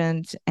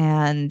intelligent,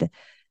 and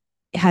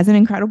has an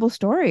incredible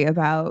story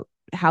about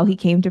how he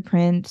came to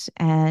print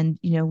and,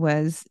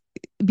 was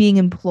being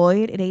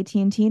employed at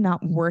AT&T,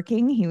 not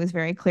working. He was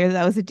very clear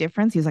that was a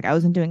difference. He was like, I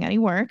wasn't doing any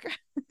work.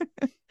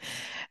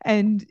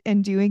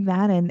 and doing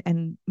that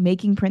and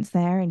making prints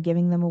there and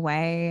giving them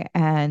away,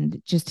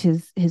 and just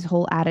his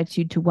whole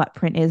attitude to what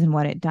print is and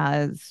what it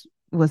does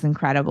was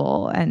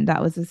incredible, and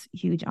that was this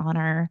huge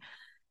honor.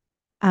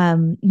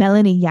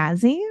 Melanie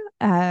Yazzie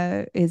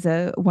is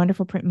a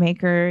wonderful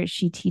printmaker.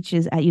 She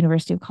teaches at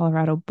University of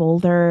Colorado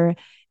Boulder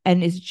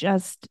and is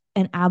just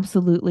an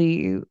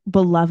absolutely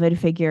beloved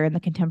figure in the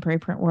contemporary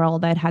print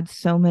world. I'd had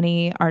so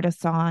many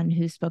artists on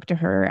who spoke to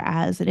her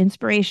as an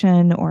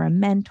inspiration or a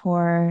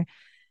mentor,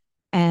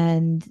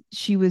 and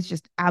she was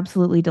just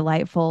absolutely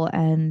delightful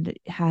and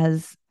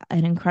has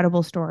an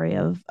incredible story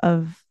of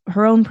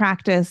her own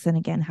practice, and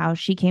again how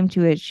she came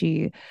to it.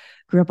 She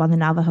grew up on the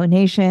Navajo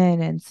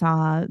Nation and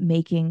saw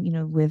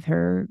making, with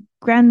her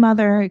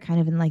grandmother kind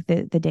of in like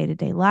the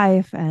day-to-day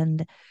life,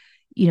 and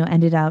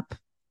ended up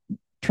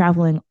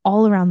traveling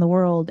all around the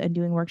world and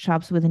doing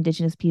workshops with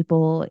indigenous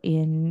people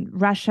in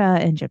Russia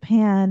and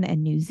Japan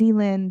and New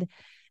Zealand,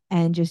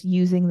 and just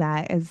using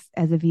that as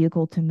a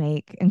vehicle to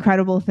make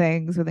incredible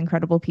things with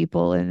incredible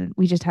people. And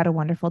we just had a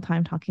wonderful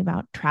time talking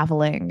about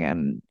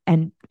traveling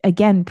and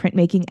again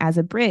printmaking as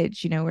a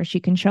bridge, where she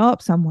can show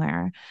up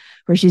somewhere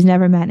where she's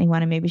never met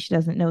anyone and maybe she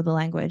doesn't know the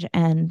language,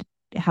 and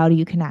how do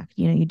you connect?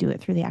 You do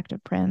it through the act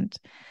of print.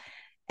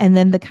 And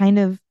then the kind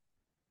of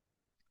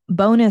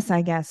bonus,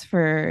 I guess,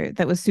 for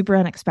that was super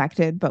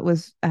unexpected, but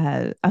was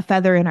a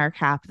feather in our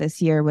cap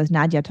this year, was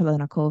Nadia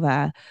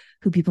Tolonakova,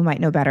 who people might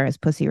know better as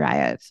Pussy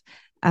Riot.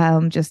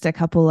 Just a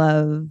couple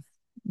of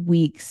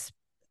weeks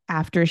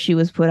after she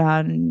was put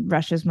on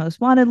Russia's most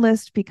wanted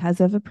list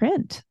because of a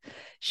print.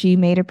 She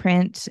made a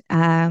print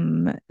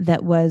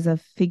that was a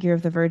figure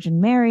of the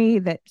Virgin Mary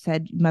that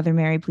said, "Mother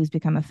Mary, please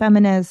become a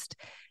feminist."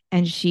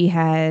 And she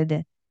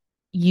had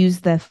use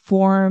the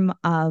form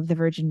of the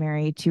Virgin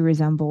Mary to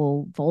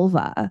resemble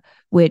vulva,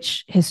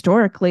 which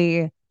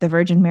historically the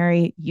Virgin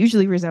Mary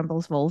usually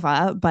resembles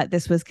vulva, but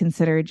this was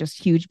considered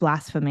just huge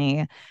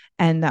blasphemy.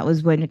 And that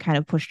was when it kind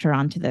of pushed her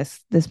onto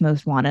this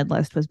most wanted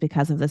list, was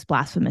because of this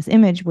blasphemous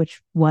image,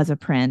 which was a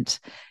print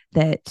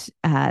that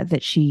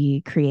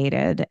she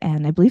created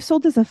and I believe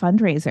sold as a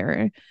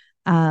fundraiser.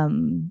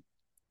 And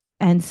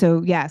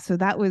so so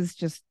that was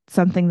just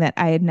something that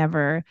I had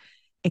never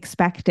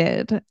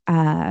expected,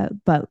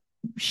 but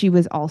she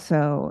was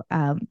also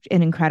an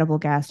incredible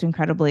guest,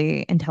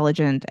 incredibly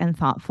intelligent and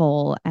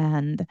thoughtful.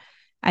 And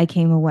I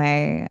came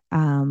away,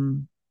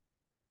 really,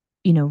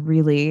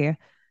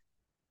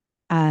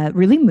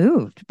 really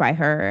moved by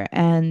her.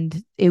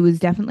 And it was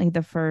definitely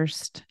the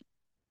first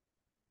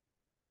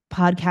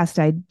podcast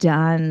I'd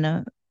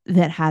done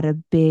that had a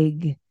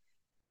big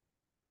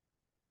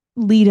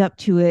lead up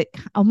to it,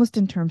 almost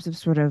in terms of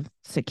sort of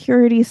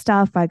security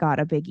stuff. I got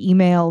a big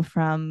email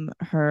from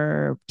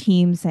her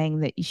team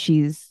saying that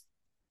she's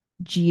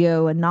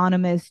geo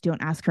anonymous.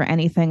 Don't ask her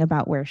anything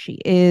about where she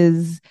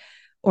is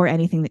or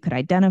anything that could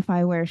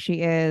identify where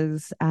she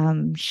is.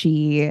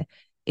 She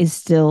is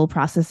still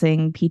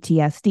processing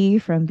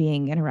PTSD from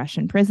being in a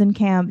Russian prison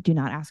camp. Do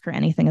not ask her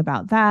anything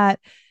about that.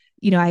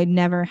 I had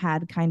never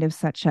had kind of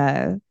such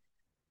a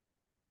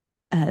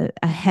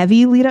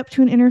heavy lead up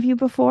to an interview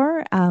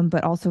before,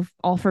 but also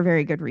all for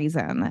very good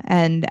reason.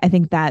 And I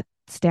think that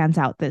stands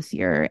out this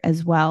year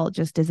as well,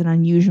 just as an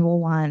unusual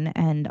one,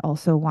 and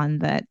also one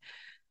that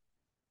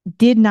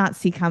did not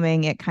see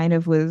coming. It kind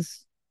of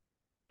was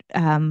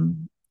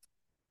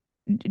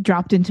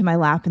dropped into my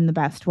lap in the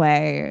best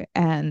way,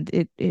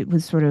 and it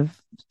was sort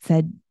of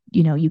said,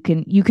 you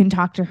can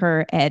talk to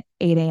her at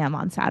 8 a.m.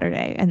 on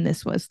Saturday, and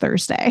this was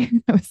Thursday.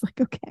 I was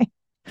like, okay,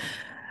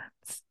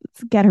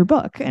 let's get her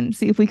book and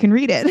see if we can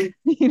read it,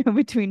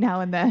 between now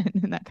and then,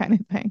 and that kind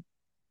of thing.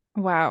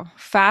 Wow,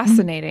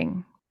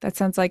 fascinating. That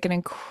sounds like an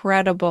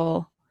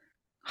incredible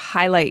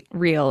highlight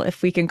reel,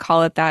 if we can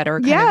call it that,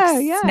 or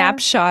kind of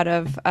snapshot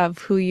of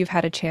who you've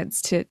had a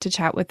chance to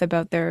chat with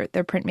about their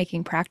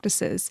printmaking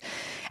practices.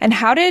 And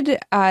how did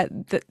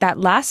that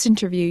last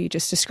interview you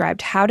just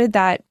described, how did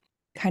that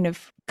kind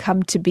of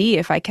come to be,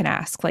 if I can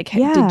ask? Like,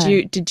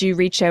 did you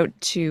reach out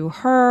to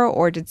her,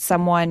 or did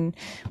someone,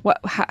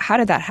 how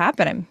did that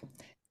happen?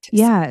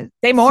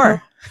 Say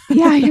more. So,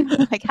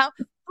 like how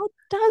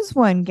does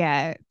one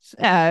get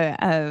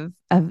of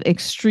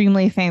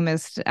extremely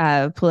famous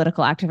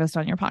political activist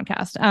on your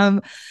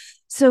podcast?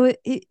 So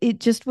it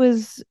just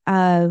was,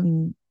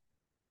 kind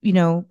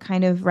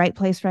of right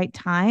place, right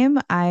time.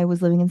 I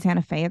was living in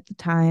Santa Fe at the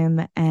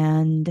time,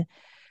 and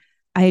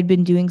I had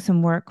been doing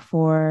some work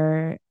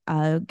for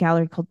a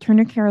gallery called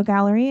Turner Carroll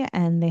Gallery,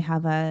 and they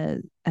have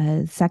a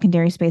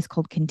secondary space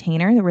called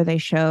Container where they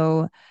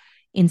show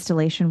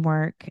installation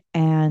work.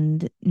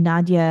 And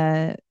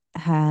Nadia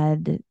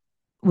had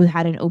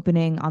an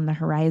opening on the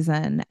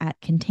horizon at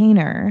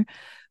Container,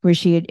 where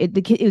she had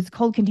it was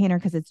called Container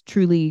because it's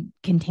truly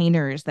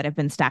containers that have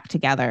been stacked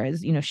together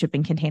as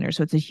shipping containers.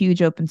 So it's a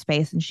huge open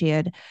space, and she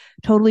had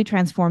totally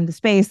transformed the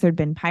space. There'd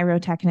been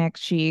pyrotechnics.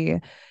 She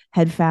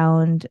had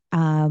found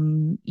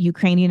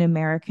Ukrainian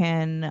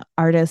American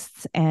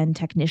artists and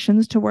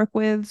technicians to work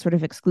with, sort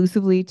of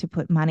exclusively, to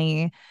put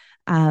money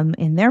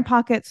in their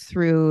pockets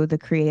through the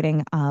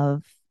creating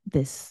of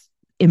this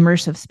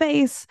immersive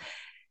space.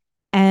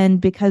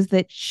 And because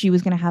that she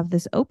was going to have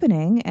this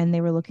opening and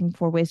they were looking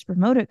for ways to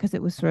promote it because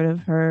it was sort of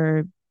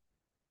her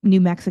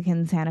New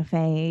Mexican Santa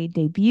Fe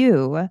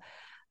debut,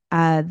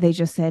 they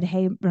just said,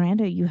 "Hey,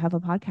 Miranda, you have a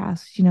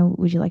podcast.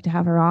 Would you like to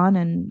have her on?"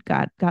 And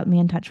got me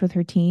in touch with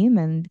her team,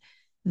 and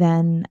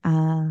then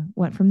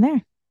went from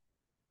there.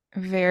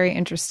 Very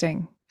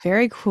interesting.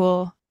 Very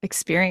cool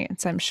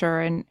experience, I'm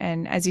sure.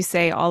 And as you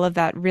say, all of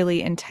that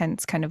really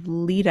intense kind of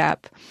lead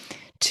up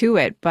to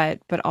it, but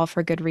all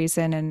for good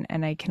reason.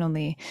 And I can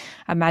only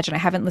imagine. I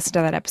haven't listened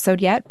to that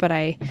episode yet, but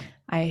I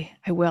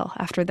will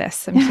after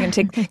this. I'm just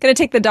gonna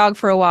take the dog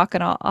for a walk,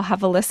 and I'll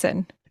have a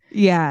listen.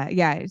 Yeah,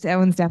 that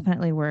one's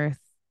definitely worth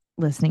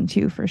listening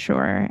to for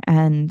sure.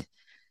 And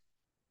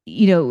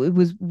it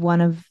was one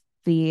of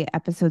the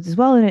episodes as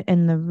well,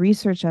 and the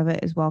research of it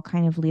as well,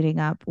 kind of leading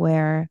up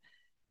where,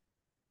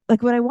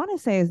 like, what I want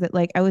to say is that,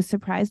 like, I was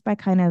surprised by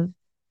kind of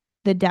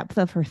the depth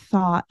of her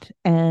thought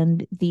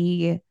and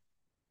the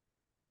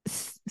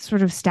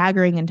sort of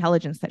staggering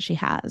intelligence that she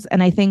has.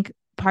 And I think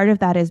part of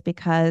that is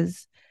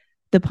because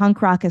the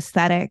punk rock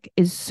aesthetic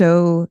is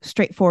so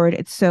straightforward,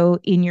 it's so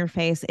in your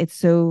face, it's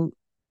so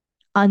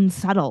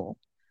unsubtle.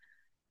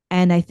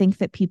 And I think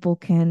that people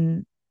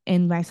can,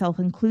 and myself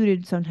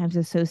included, sometimes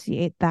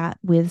associate that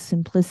with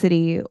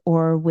simplicity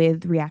or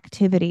with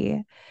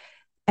reactivity.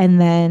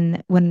 And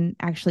then when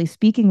actually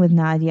speaking with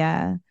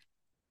Nadia,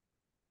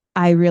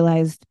 I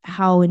realized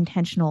how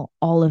intentional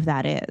all of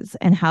that is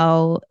and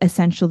how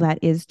essential that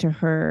is to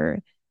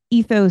her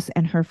ethos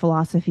and her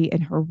philosophy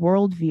and her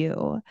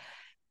worldview.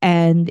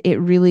 And it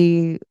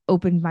really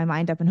opened my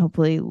mind up, and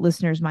hopefully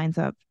listeners' minds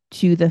up,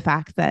 to the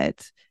fact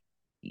that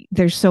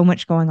there's so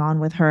much going on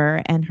with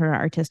her and her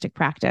artistic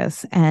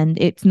practice. And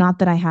it's not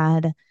that I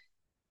had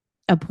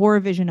a poor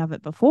vision of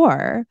it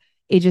before.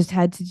 It just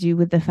had to do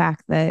with the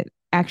fact that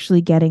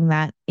actually getting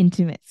that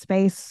intimate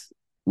space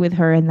with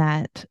her and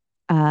that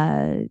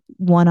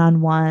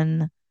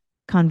one-on-one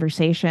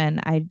conversation,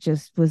 I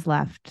just was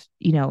left,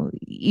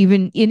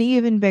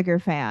 even bigger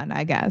fan,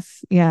 I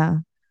guess. Yeah.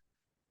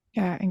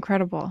 Yeah,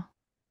 incredible.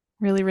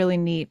 Really, really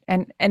neat.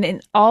 And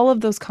in all of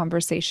those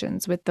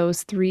conversations with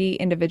those three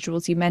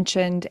individuals you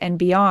mentioned and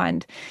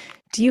beyond,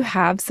 do you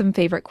have some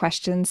favorite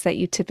questions that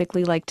you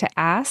typically like to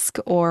ask,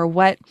 or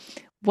what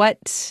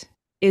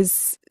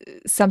is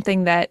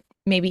something that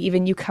maybe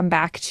even you come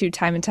back to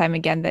time and time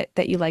again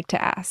that you like to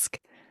ask?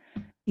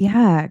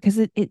 Yeah, because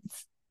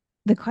it's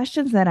the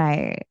questions that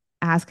I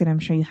ask, and I'm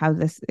sure you have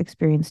this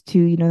experience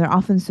too, they're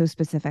often so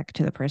specific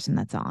to the person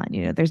that's on.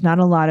 There's not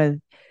a lot of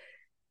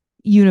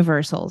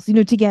universals,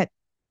 to get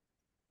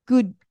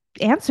good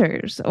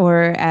answers,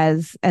 or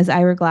as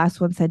Ira Glass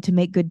once said, to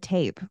make good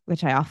tape,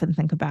 which I often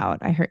think about.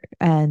 I heard,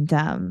 and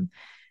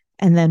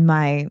then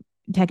my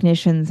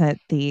technicians at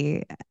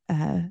the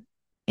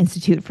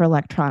Institute for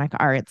Electronic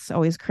Arts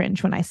always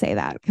cringe when I say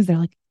that, because they're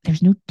like,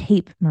 "There's no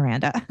tape,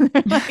 Miranda."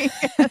 Like,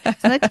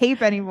 it's not a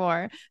tape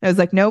anymore. And I was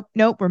like, nope,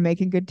 we're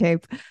making good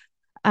tape.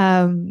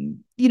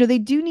 They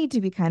do need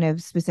to be kind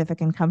of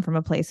specific and come from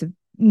a place of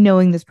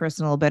knowing this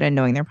person a little bit and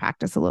knowing their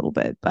practice a little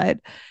bit. But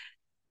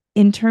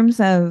in terms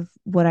of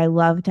what I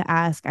love to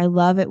ask, I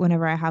love it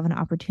whenever I have an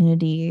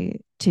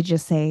opportunity to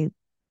just say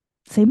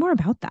more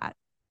about that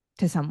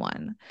to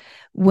someone,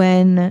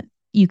 when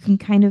you can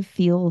kind of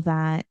feel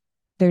that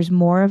there's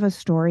more of a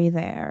story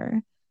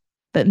there,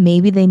 but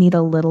maybe they need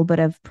a little bit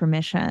of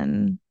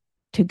permission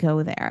to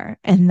go there.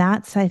 And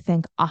that's, I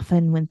think,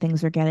 often when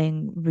things are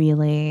getting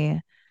really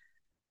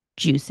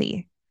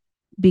juicy,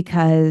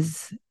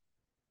 because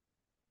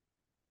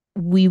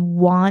we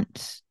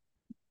want,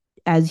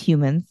 as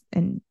humans,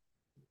 and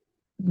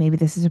maybe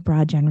this is a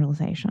broad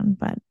generalization,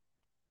 but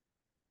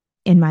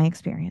in my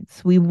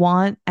experience, we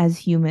want, as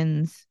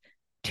humans,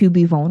 to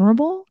be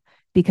vulnerable,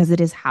 because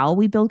it is how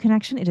we build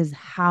connection. It is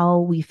how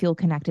we feel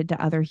connected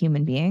to other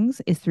human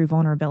beings, is through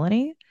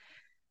vulnerability.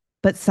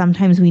 But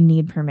sometimes we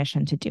need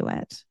permission to do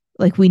it.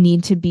 Like, we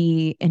need to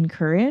be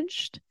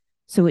encouraged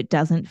so it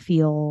doesn't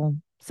feel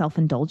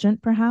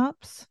self-indulgent,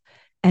 perhaps.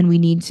 And we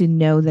need to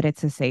know that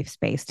it's a safe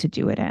space to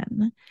do it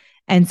in.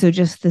 And so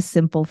just the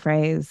simple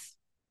phrase,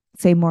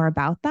 "say more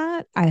about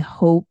that," I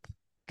hope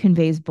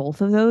conveys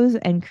both of those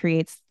and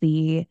creates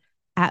the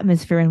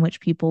atmosphere in which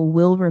people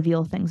will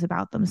reveal things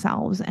about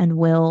themselves and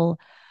will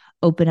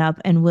open up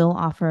and will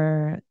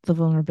offer the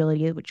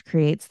vulnerability, which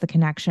creates the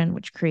connection,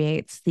 which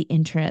creates the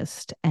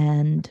interest,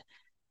 and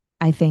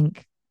I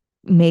think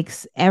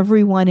makes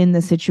everyone in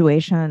the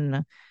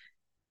situation,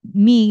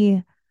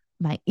 me,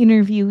 my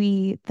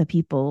interviewee, the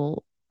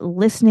people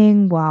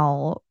listening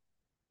while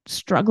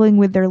struggling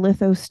with their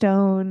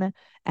lithostone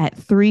at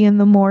 3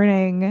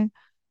 a.m,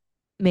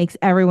 makes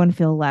everyone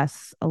feel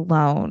less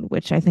alone,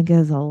 which I think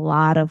is a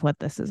lot of what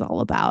this is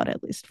all about,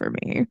 at least for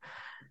me.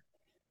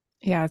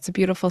 Yeah, it's a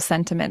beautiful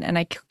sentiment. And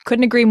I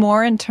couldn't agree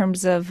more in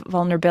terms of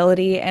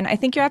vulnerability. And I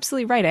think you're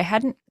absolutely right. I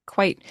hadn't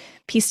quite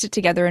pieced it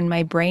together in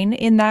my brain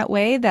in that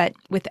way, that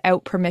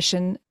without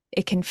permission,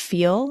 it can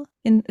feel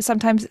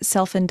sometimes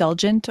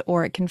self-indulgent,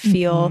 or it can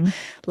feel Mm-hmm.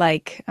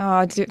 like,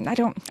 oh, dude, I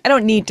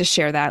don't need to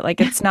share that.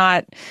 Like it's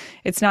not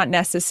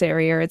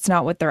necessary, or it's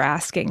not what they're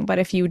asking. But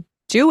if you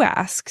do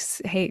ask,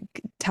 hey,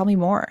 tell me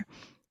more.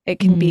 It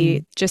can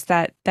be Mm. just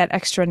that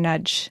extra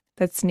nudge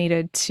that's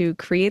needed to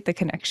create the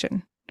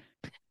connection.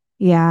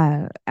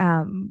 Yeah.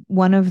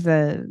 One of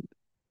the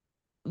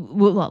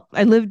well,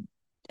 I lived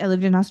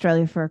in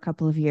Australia for a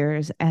couple of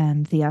years,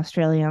 and the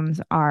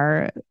Australians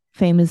are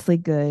famously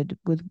good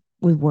with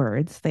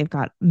words. They've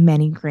got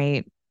many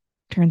great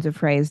turns of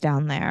phrase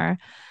down there.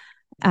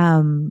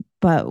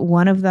 But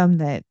one of them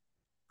that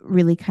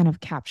really kind of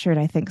captured,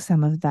 I think,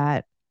 some of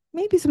that,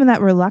 maybe some of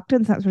that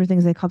reluctance, that sort of thing,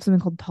 is they call something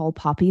called tall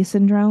poppy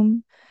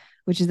syndrome,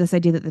 which is this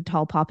idea that the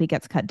tall poppy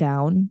gets cut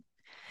down.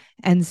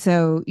 And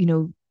so,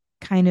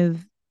 kind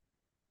of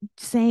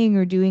saying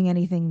or doing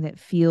anything that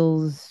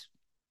feels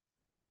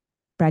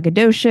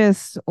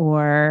braggadocious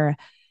or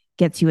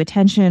gets you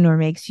attention or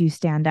makes you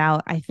stand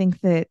out. I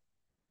think that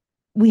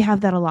we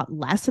have that a lot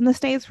less in the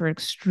States. We're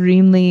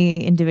extremely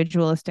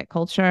individualistic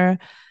culture,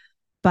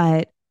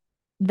 but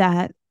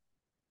that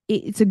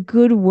it's a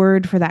good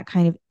word for that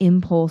kind of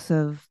impulse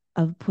of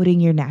putting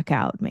your neck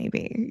out,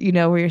 maybe,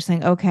 where you're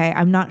saying, okay,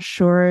 I'm not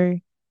sure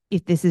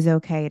if this is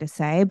okay to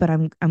say, but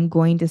I'm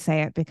going to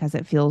say it because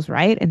it feels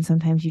right. And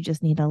sometimes you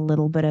just need a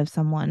little bit of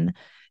someone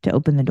to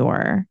open the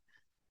door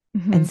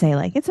Mm-hmm. and say,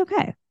 like, it's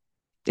okay.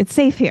 It's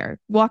safe here.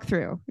 Walk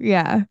through.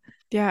 Yeah.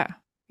 Yeah.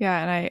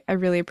 Yeah. And I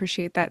really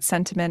appreciate that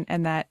sentiment,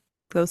 and that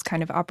those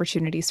kind of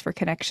opportunities for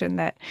connection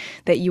that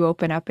you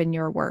open up in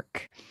your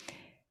work.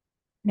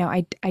 Now,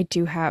 I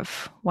do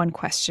have one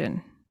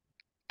question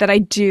that I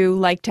do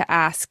like to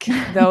ask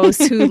those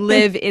who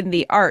live in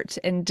the art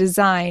and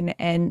design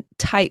and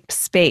type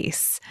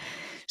space.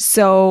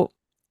 So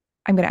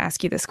I'm going to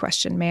ask you this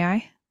question. May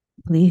I?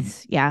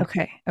 Please. Yeah.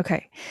 Okay.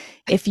 Okay.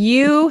 If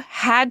you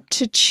had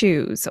to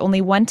choose only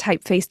one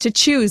typeface to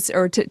choose,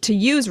 or to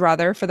use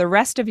rather, for the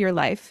rest of your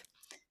life,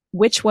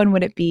 which one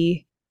would it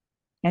be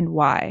and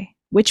why?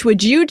 Which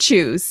would you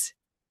choose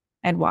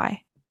and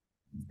why?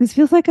 This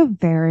feels like a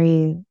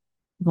very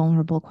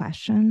vulnerable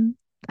question.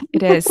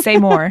 It is. Say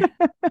more.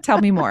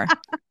 Tell me more.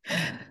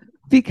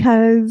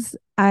 Because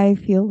I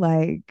feel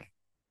like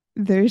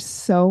there's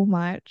so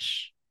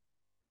much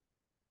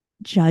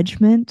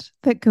judgment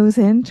that goes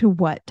into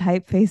what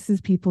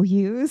typefaces people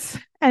use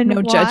and No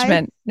why.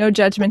 judgment. No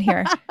judgment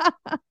here.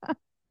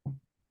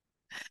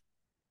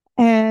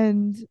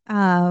 And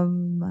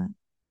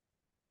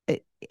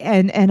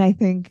and I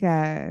think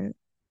that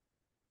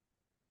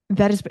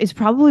is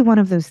probably one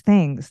of those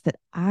things that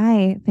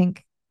I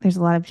think there's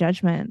a lot of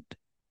judgment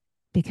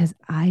because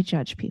I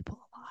judge people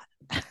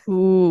a lot.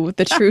 Ooh,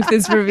 the truth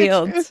is The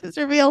revealed. truth is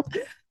revealed.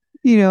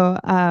 You know,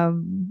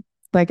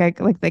 like I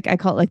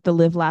call it like the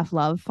live, laugh,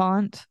 love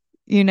font.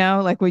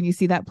 Like when you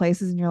see that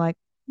places and you're like,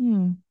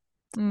 just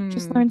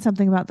Mm, learned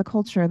something about the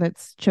culture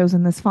that's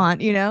chosen this font.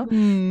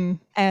 mm.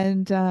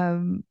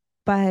 And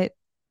but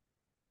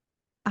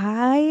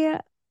I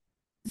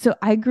so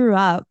I grew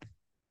up,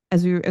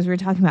 as we were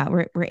talking about,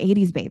 we're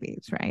 80s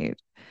babies, right?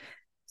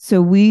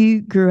 So we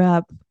grew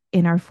up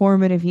in our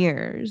formative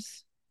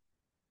years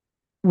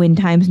when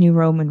Times New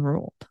Roman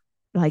ruled.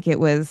 Like it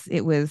was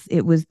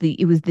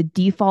the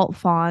default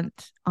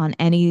font on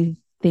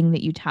anything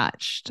that you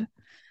touched.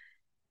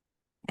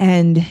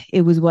 And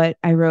it was what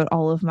I wrote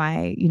all of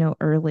my,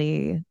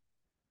 early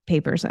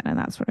papers in and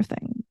that sort of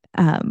thing.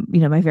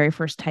 My very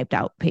first typed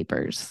out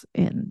papers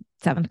in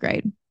 7th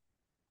grade.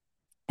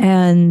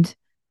 And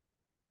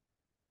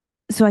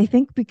so I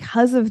think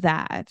because of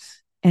that,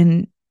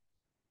 and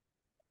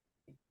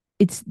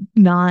it's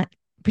not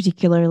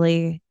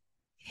particularly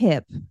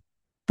hip,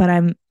 but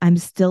I'm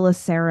still a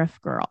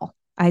serif girl.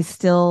 I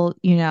still,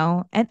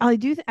 and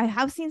I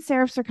have seen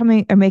serifs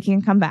are making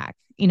a comeback.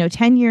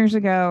 10 years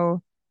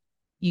ago,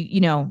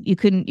 you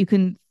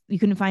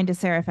couldn't find a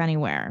serif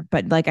anywhere,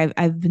 but like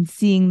I've been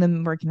seeing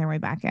them working their way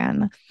back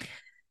in.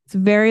 It's a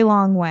very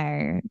long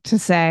way to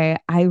say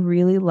I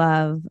really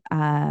love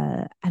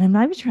and I'm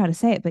not even sure how to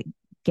say it, but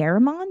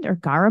Garamond or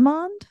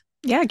Garamond?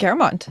 Yeah,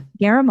 Garamond.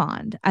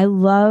 Garamond. I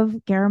love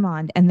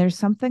Garamond. And there's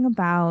something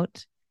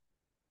about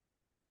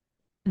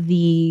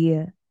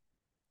the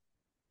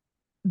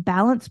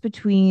balance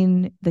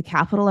between the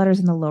capital letters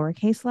and the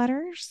lowercase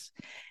letters.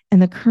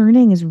 And the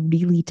kerning is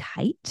really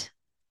tight.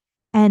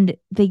 And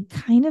they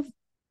kind of,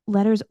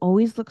 letters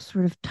always look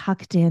sort of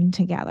tucked in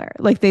together.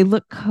 Like they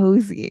look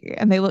cozy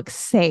and they look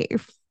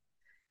safe.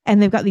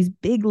 And they've got these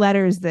big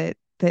letters that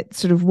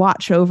sort of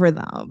watch over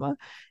them.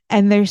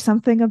 And there's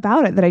something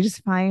about it that I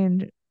just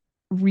find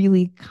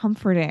really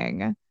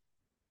comforting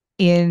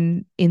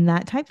in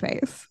that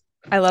typeface.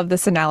 I love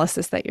this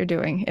analysis that you're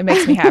doing. It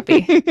makes me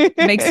happy. It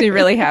makes me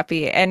really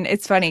happy. And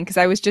it's funny because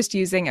I was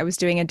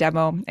doing a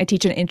demo. I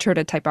teach an intro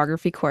to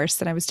typography course,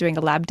 and I was doing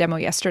a lab demo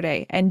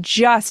yesterday. And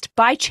just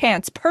by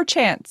chance,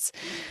 perchance,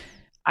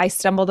 I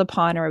stumbled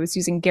upon, or I was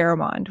using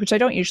Garamond, which I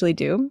don't usually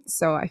do.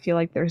 So I feel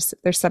like there's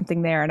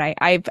something there. And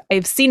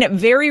I've seen it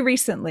very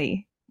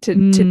recently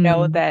to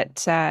know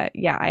that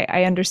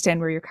I understand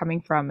where you're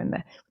coming from,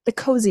 and the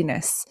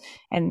coziness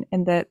and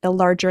the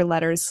larger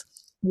letters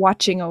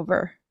watching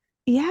over.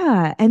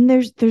 Yeah, and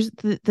there's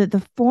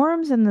the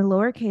forms and the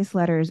lowercase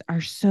letters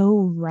are so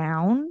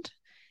round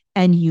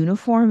and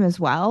uniform as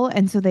well,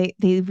 and so they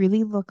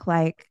really look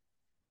like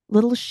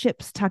little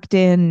ships tucked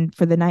in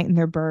for the night in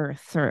their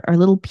berths, or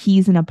little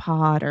peas in a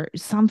pod or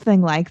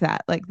something like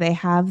that. Like they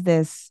have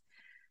this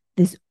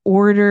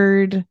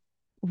ordered,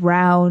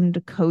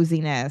 round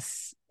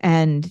coziness,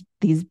 and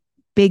these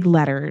big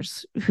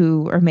letters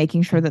who are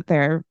making sure that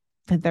they're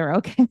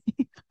okay.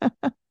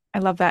 I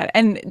love that.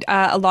 And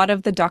a lot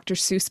of the Dr.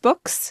 Seuss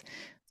books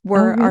Oh,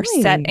 are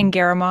set really? in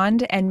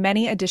Garamond, and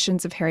many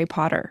editions of Harry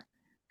Potter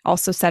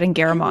also set in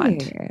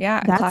Garamond. Hey,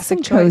 Yeah, that's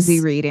classic some cozy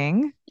choice.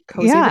 reading.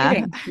 Cozy Yeah.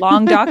 reading.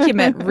 Long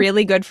document,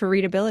 really good for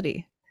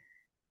readability.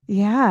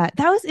 Yeah,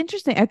 that was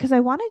interesting because I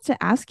wanted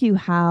to ask you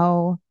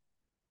how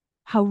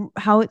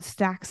it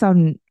stacks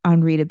on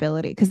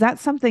readability, because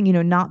that's something,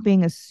 not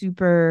being a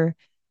super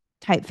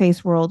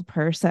typeface world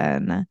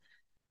person.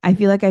 I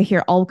feel like I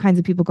hear all kinds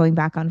of people going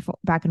back and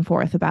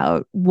forth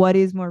about what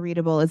is more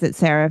readable. Is it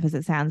serif? Is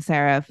it sans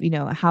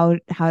serif?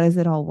 How does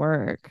it all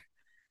work?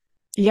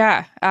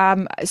 Yeah.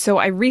 So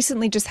I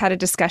recently just had a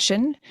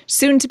discussion,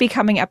 soon to be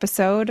coming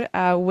episode,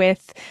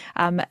 with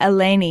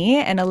Eleni.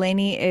 And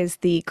Eleni is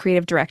the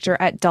creative director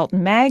at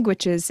Dalton Mag,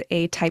 which is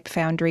a type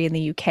foundry in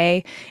the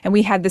UK. And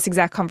we had this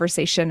exact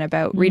conversation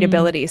about Mm,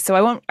 readability. So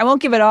I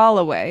won't give it all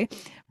away.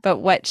 But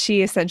what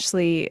she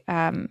essentially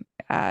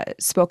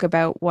spoke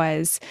about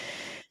was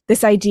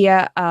this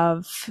idea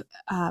of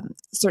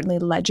certainly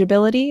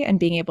legibility and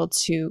being able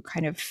to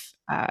kind of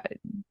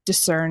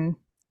discern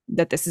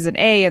that this is an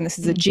A and this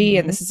is a G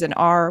and mhm, this is an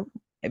R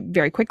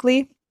very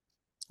quickly.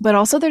 But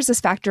also, there's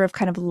this factor of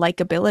kind of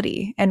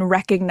likability and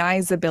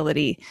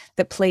recognizability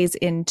that plays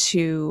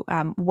into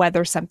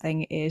whether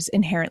something is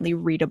inherently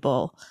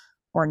readable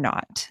or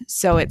not.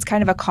 So it's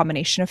kind of a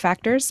combination of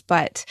factors,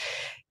 but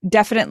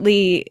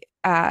definitely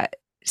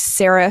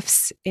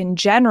serifs in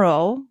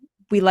general,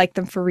 we like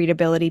them for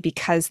readability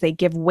because they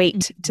give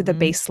weight to the mhm.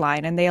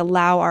 baseline and they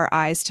allow our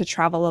eyes to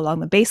travel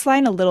along the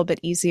baseline a little bit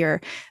easier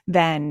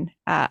than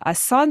a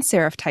sans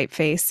serif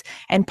typeface.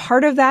 And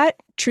part of that,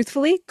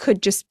 truthfully,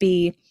 could just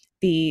be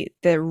the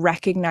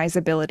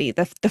recognizability,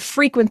 the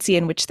frequency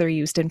in which they're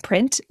used in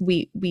print.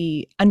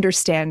 We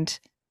understand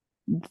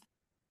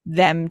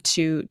them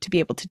to be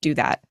able to do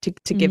that,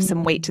 to give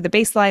some weight to Mm. the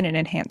baseline and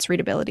enhance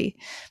readability.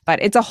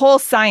 But it's a whole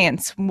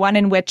science, one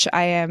in which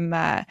I am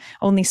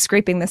only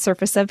scraping the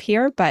surface of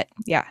here. But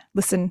yeah,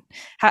 listen,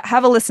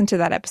 have a listen to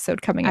that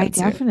episode coming I out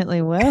soon.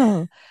 definitely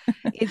will.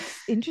 It's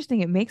interesting.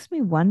 It makes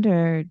me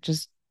wonder,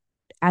 just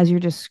as you're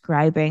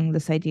describing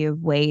this idea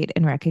of weight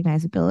and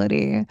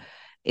recognizability,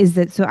 is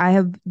that so I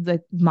have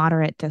the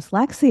moderate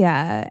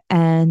dyslexia,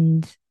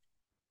 and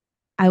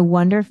I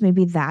wonder if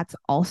maybe that's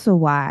also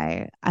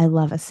why I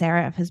love a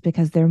serif, is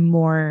because they're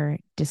more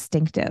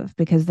distinctive,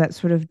 because that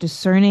sort of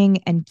discerning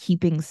and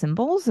keeping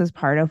symbols is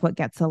part of what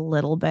gets a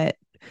little bit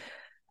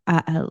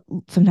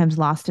sometimes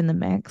lost in the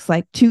mix.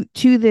 Like to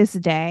this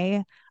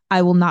day,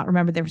 I will not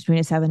remember the difference between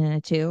a 7 and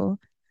a 2.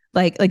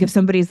 Like if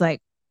somebody's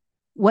like,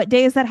 what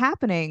day is that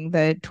happening?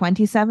 The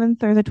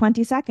 27th or the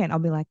 22nd? I'll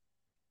be like,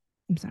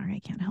 I'm sorry, I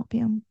can't help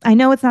you. I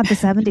know it's not the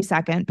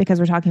 72nd because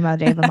we're talking about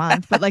a day of the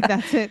month, but like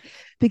that's it,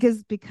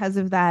 because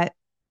of that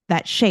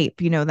shape,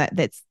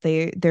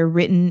 they're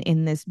written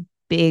in this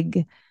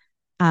big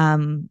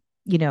kind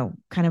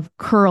of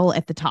curl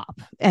at the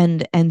top.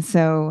 And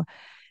so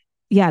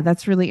yeah,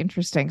 that's really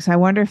interesting. So I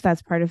wonder if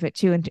that's part of it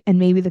too. And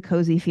maybe the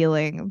cozy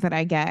feeling that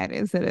I get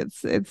is that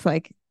it's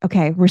like,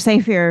 okay, we're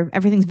safe here.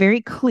 Everything's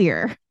very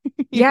clear,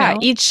 you Yeah, know?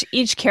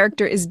 each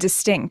character is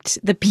distinct.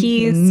 The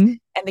P's Mm-hmm.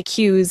 and the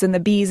Q's and the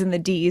B's and the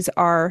D's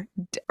are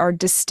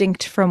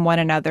distinct from one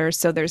another,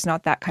 so there's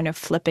not that kind of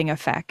flipping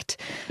effect.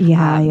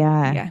 Yeah,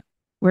 yeah. Yeah.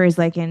 Whereas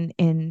like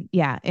in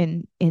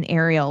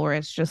Arial, where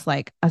it's just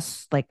like a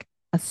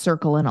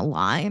circle and a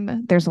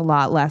line, there's a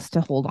lot less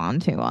to hold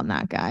on to on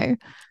that guy.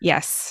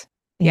 Yes.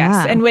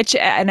 Yes. Yeah.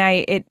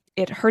 And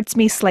it hurts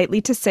me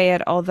slightly to say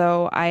it,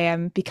 although I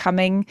am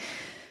becoming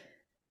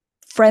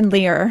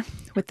friendlier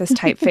with this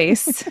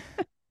typeface.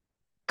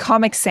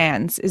 Comic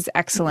Sans is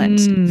excellent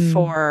Mm.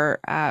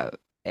 for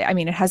I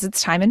mean, it has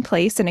its time and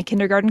place in a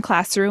kindergarten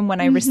classroom. When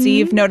I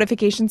receive Mm-hmm.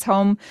 notifications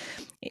home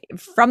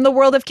from the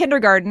world of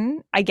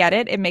kindergarten, I get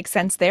it. It makes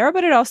sense there,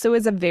 but it also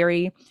is a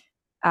very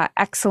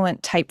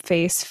excellent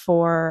typeface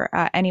for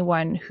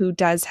anyone who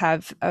does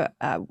have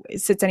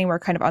sits anywhere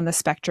kind of on the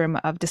spectrum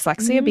of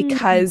dyslexia,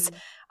 because Mm.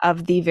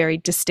 of the very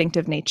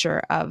distinctive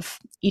nature of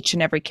each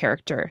and every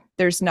character.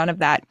 There's none of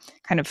that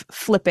kind of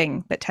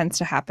flipping that tends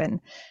to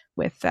happen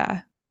with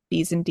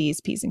B's and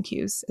D's, P's and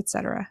Q's,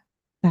 etc.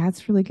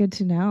 That's really good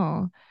to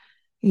know.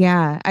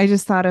 Yeah. I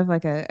just thought of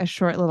like a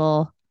short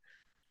little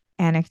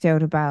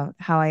anecdote about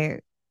how I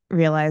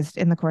realized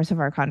in the course of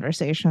our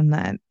conversation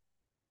that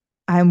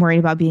I'm worried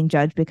about being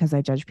judged because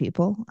I judge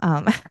people,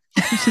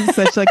 which is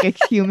such like a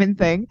human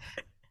thing.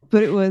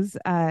 But it was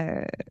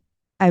I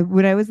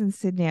when I was in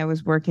Sydney, I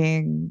was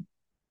working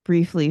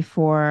briefly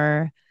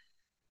for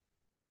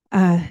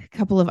a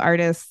couple of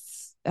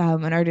artists,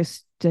 an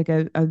artist like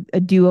a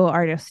duo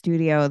artist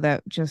studio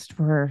that just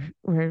were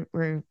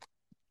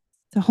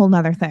it's a whole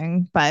nother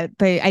thing. But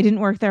I didn't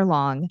work there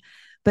long.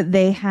 But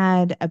they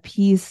had a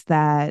piece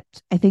that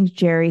I think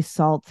Jerry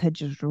Saltz had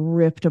just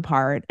ripped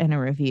apart in a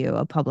review,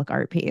 a public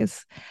art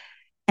piece.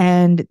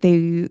 And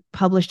they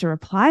published a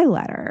reply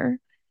letter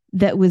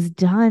that was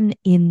done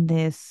in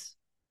this,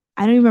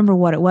 I don't remember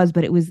what it was,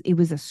 but it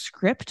was a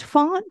script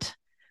font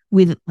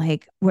with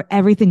like where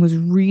everything was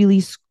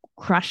really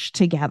crushed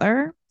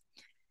together.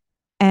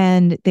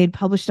 And they'd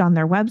published on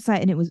their website,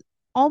 and it was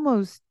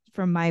almost,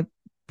 from my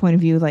point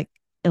of view, like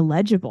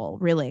illegible,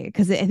 really,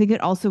 because I think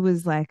it also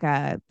was like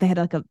they had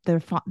like their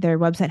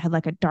website had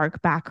like a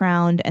dark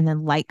background and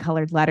then light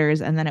colored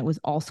letters, and then it was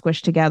all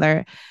squished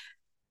together.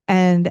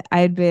 And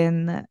I'd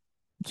been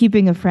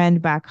keeping a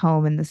friend back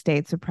home in the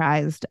States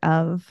apprised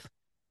of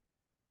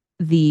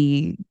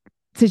the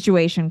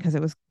situation because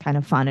it was kind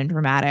of fun and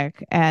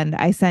dramatic. And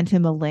I sent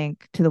him a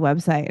link to the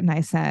website and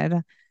I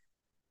said,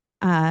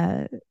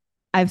 uh,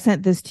 I've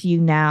sent this to you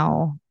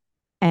now.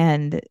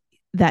 And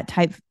that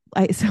type,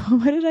 so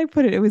what did I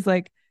put it? It was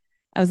like,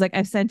 I was like,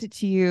 I've sent it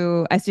to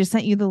you. I just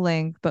sent you the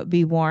link, but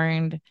be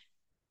warned,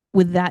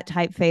 with that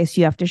typeface,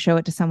 you have to show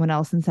it to someone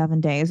else in 7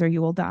 days or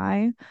you will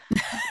die.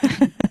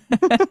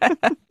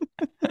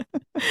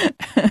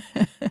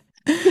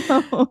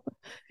 So,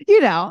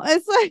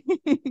 it's like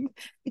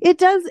it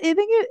does. I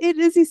think it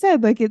as he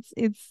said, like it's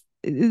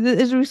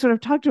as we sort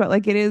of talked about,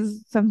 like it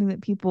is something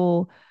that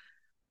people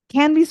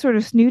can be sort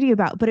of snooty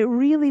about, but it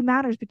really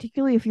matters,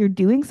 particularly if you're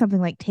doing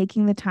something like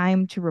taking the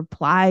time to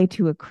reply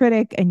to a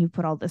critic and you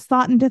put all this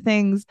thought into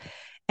things,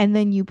 and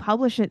then you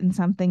publish it in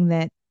something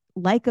that,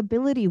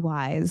 likability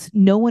wise,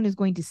 no one is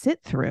going to sit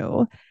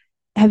through.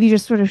 Have you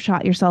just sort of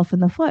shot yourself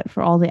in the foot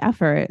for all the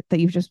effort that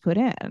you've just put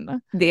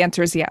in? The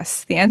answer is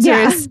yes. The answer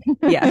is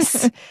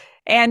yes.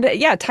 And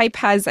yeah, type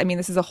has, I mean,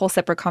 this is a whole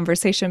separate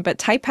conversation, but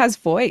type has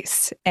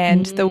voice.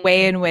 And the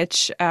way in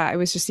which I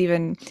was just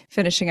even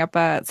finishing up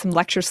some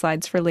lecture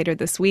slides for later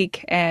this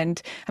week. And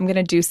I'm going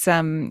to do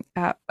some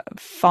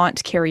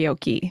font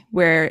karaoke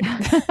where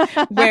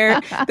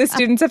the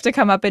students have to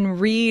come up and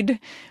read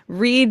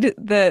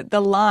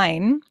the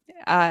line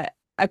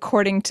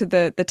according to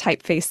the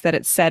typeface that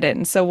it's set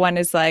in. So one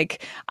is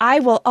like, I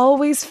will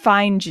always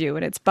find you,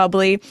 and it's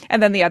bubbly.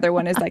 And then the other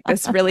one is like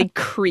this really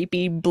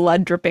creepy,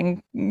 blood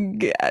dripping,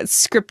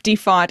 scripty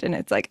font. And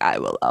it's like, I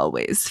will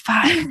always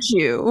find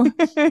you.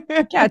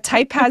 Yeah,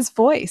 type has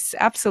voice.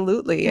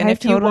 Absolutely. And if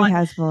totally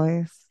has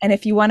voice. And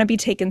if you want to be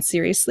taken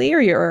seriously,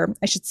 or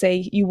I should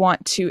say, you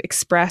want to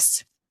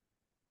express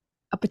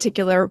a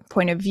particular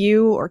point of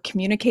view or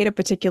communicate a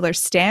particular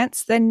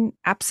stance, then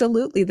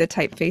absolutely the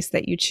typeface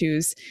that you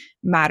choose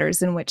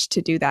matters in which to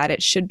do that.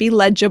 It should be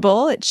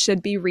legible, it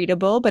should be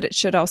readable, but it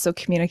should also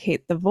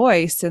communicate the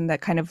voice and the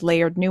kind of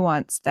layered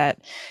nuance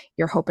that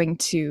you're hoping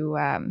to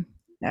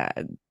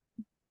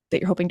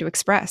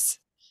express.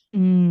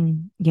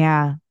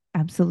 Yeah,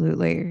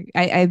 absolutely.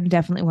 I'm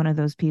definitely one of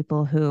those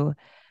people who,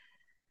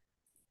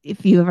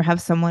 if you ever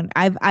have someone,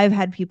 I've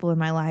had people in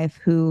my life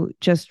who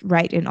just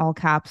write in all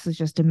caps is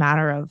just a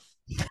matter of,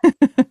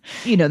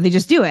 they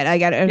just do it. I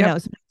don't know.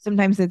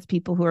 Sometimes it's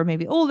people who are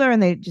maybe older and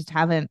they just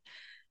aren't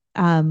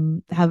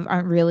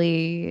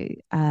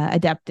really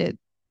adept at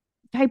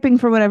typing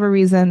for whatever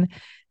reason.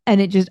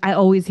 And I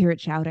always hear it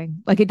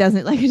shouting. Like it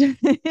doesn't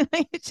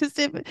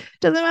it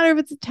doesn't matter if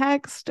it's a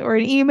text or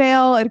an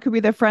email. It could be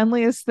the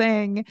friendliest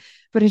thing,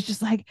 but it's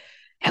just like,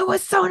 it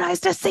was so nice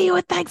to see you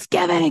at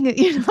Thanksgiving,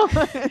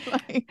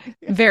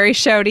 Very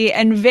shouty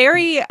and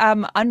very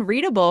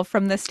unreadable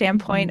from the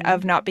standpoint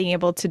of not being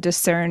able to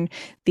discern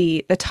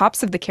the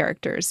tops of the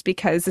characters,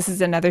 because this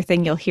is another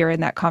thing you'll hear in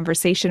that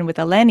conversation with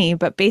Eleni.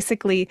 But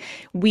basically,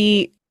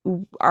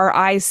 our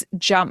eyes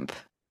jump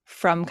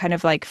from kind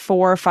of like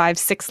 4, 5,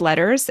 6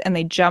 letters, and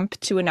they jump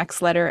to a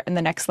next letter and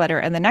the next letter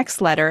and the next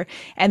letter.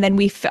 And then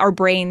our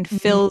brain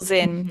fills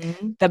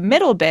in the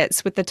middle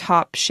bits with the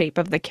top shape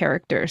of the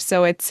character.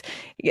 So it's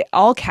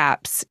all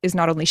caps is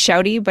not only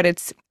shouty, but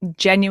it's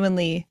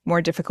genuinely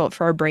more difficult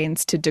for our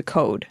brains to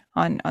decode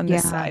on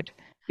this side.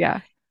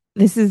 Yeah.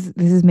 This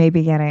is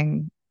maybe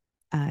getting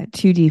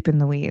too deep in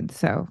the weeds,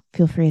 so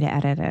feel free to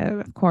edit it,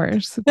 of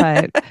course.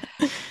 But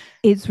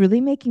it's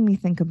really making me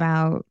think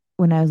about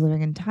when I was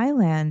living in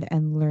Thailand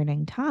and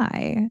learning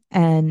Thai.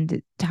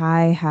 And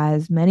Thai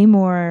has many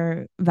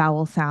more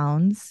vowel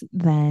sounds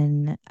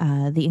than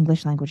the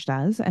English language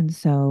does. And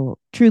so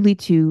truly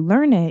to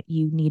learn it,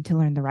 you need to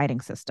learn the writing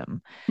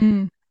system.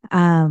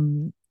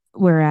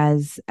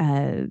 Whereas,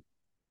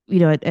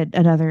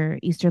 another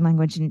Eastern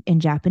language in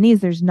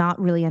Japanese, there's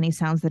not really any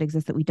sounds that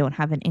exist that we don't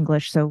have in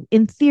English. So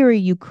in theory,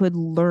 you could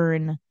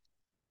learn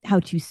how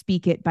to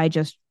speak it by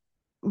just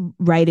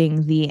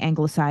writing the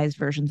anglicized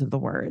versions of the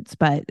words,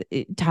 but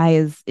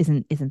Thai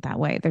isn't that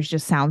way. There's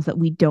just sounds that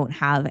we don't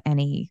have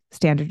any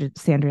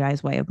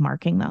standardized way of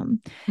marking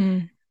them.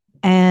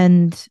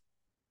 And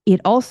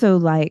it also,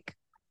 like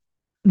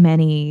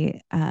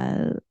many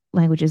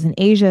languages in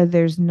Asia,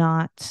 there's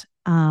not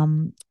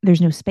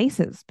there's no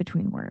spaces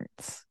between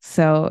words.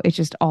 So it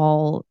just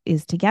all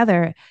is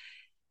together.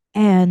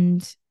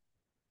 And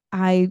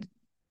I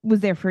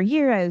was there for a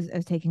year. I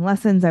was taking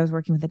lessons. I was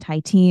working with a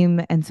Thai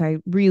team. And so I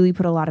really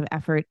put a lot of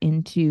effort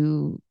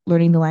into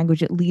learning the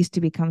language, at least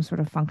to become sort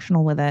of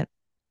functional with it.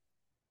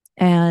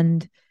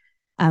 And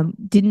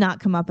did not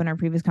come up in our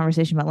previous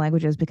conversation about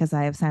languages because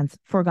I have since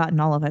forgotten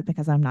all of it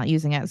because I'm not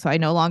using it. So I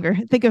no longer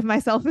think of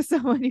myself as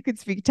someone who could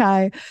speak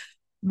Thai.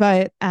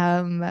 But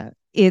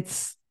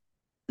it's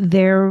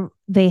there.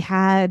 They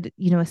had,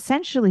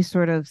 essentially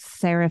sort of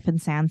serif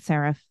and sans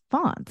serif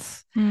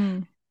fonts.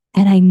 Mm.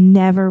 And I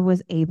never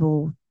was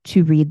able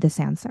to read the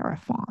sans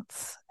serif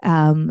fonts.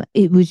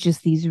 It was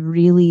just these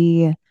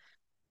really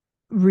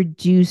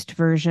reduced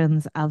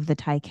versions of the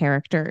Thai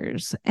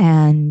characters.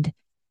 And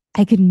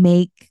I could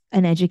make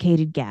an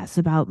educated guess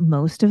about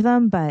most of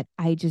them, but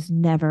I just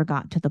never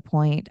got to the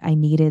point I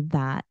needed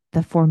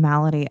the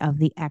formality of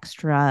the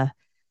extra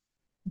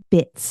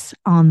bits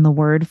on the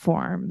word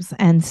forms.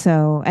 And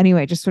so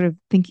anyway, just sort of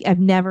think I've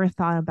never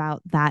thought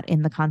about that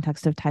in the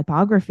context of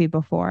typography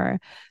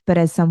before, but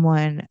as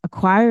someone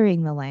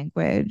acquiring the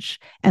language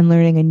and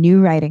learning a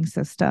new writing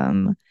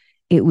system,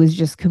 it was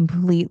just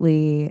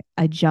completely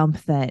a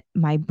jump that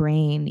my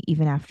brain,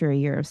 even after a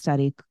year of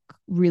study,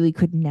 really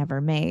could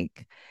never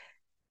make.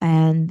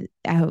 And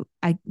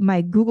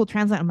my Google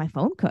Translate on my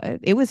phone could.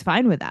 It was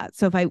fine with that.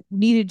 So if I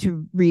needed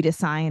to read a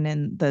sign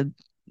in the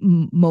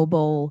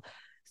mobile,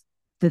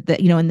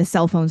 in the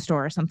cell phone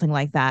store or something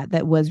like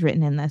that was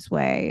written in this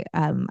way,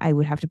 I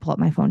would have to pull up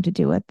my phone to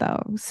do it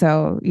though.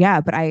 So yeah,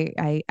 but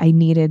I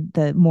needed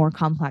the more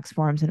complex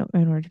forms in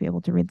order to be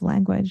able to read the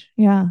language.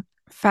 Yeah.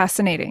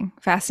 Fascinating.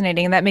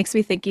 And that makes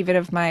me think even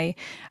of my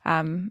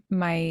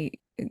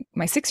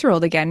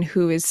 6-year-old again,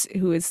 who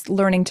is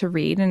learning to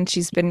read, and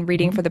she's been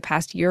reading for the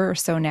past year or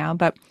so now,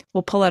 but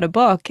we'll pull out a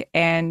book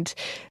and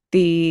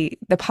the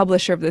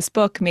publisher of this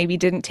book maybe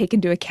didn't take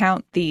into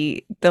account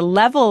the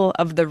level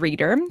of the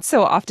reader.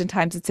 So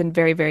oftentimes it's in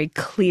very, very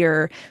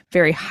clear,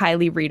 very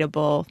highly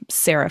readable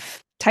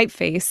serif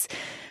typeface.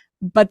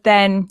 But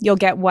then you'll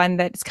get one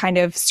that's kind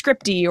of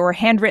scripty or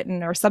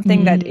handwritten or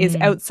something that is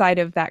outside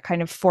of that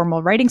kind of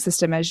formal writing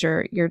system as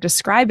you're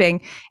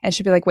describing. And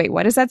she'll be like, wait,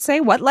 what does that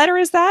say? What letter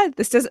is that?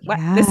 This is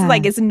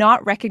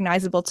not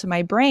recognizable to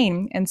my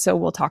brain. And so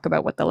we'll talk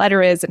about what the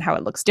letter is and how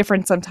it looks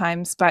different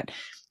sometimes. But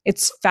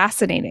it's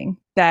fascinating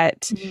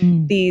that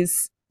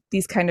these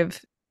kind of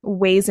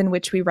ways in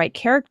which we write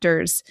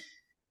characters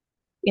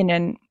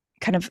in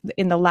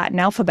the Latin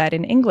alphabet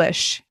in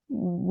English,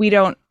 we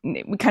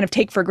kind of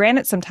take for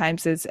granted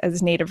sometimes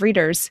as native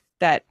readers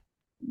that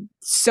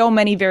so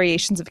many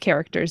variations of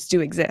characters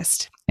do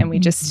exist, and we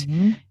just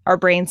our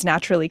brains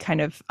naturally kind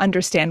of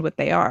understand what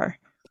they are.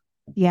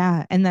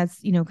 Yeah, and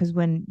that's because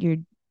when you're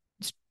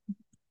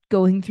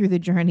going through the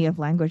journey of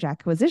language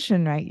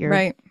acquisition, right,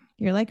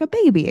 you're like a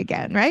baby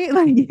again, right?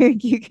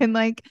 Like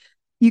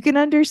you can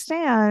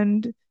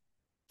understand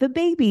the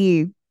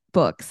baby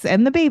books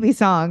and the baby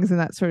songs and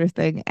that sort of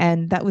thing.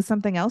 And that was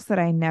something else that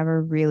I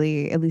never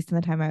really, at least in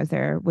the time I was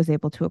there, was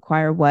able to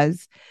acquire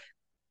was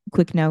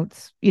quick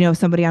notes. If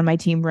somebody on my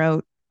team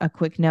wrote a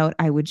quick note,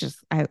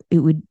 it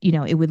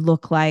would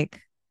look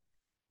like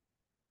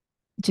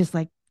just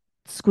like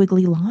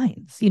squiggly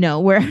lines,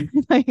 where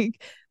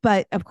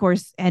but of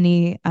course,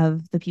 any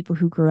of the people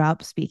who grew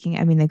up speaking,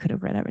 I mean, they could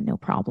have read it no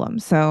problem.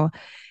 So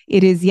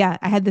it is, I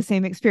had the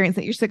same experience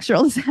that your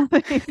 6-year-old is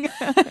having.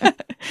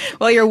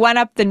 Well, you're one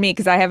up than me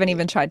because I haven't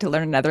even tried to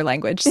learn another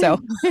language.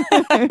 So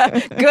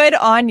good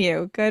on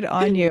you. Good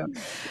on you.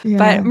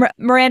 Yeah. But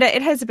Miranda,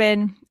 it has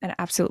been an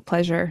absolute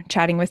pleasure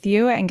chatting with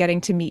you and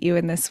getting to meet you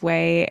in this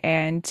way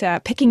and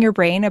picking your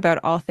brain about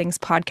all things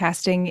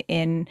podcasting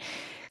in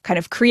kind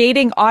of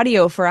creating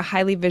audio for a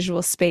highly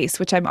visual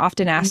space, which I'm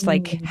often asked,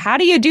 like, how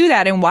do you do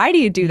that? And why do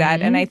you do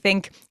that? And I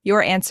think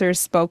your answers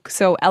spoke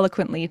so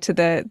eloquently to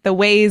the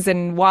ways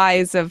and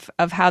whys of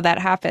how that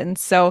happens.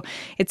 So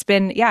it's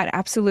been, an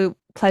absolute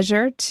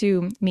pleasure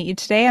to meet you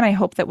today. And I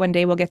hope that one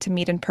day we'll get to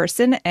meet in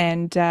person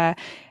and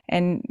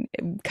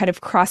kind of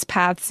cross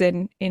paths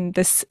in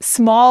this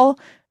small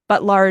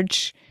but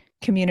large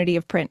community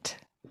of print.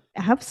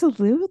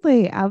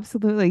 Absolutely.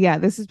 Yeah,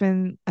 this has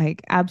been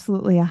like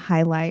absolutely a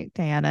highlight,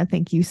 Diana.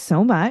 Thank you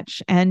so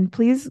much. And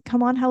please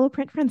come on Hello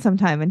Print Friend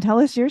sometime and tell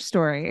us your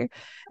story.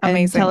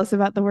 Amazing. And tell us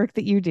about the work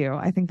that you do.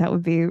 I think that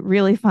would be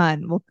really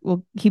fun.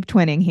 We'll keep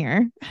twinning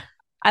here.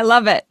 I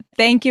love it.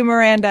 Thank you,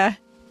 Miranda.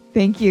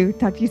 Thank you.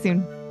 Talk to you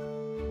soon.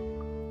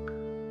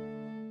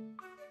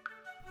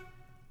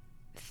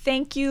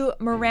 Thank you,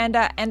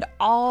 Miranda, and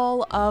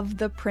all of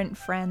the print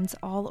friends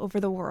all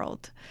over the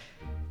world.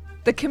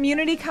 The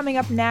community coming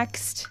up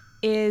next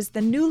is the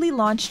newly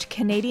launched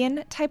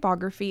Canadian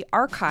Typography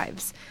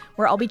Archives,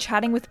 where I'll be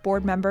chatting with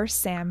board member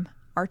Sam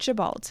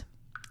Archibald.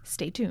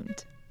 Stay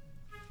tuned.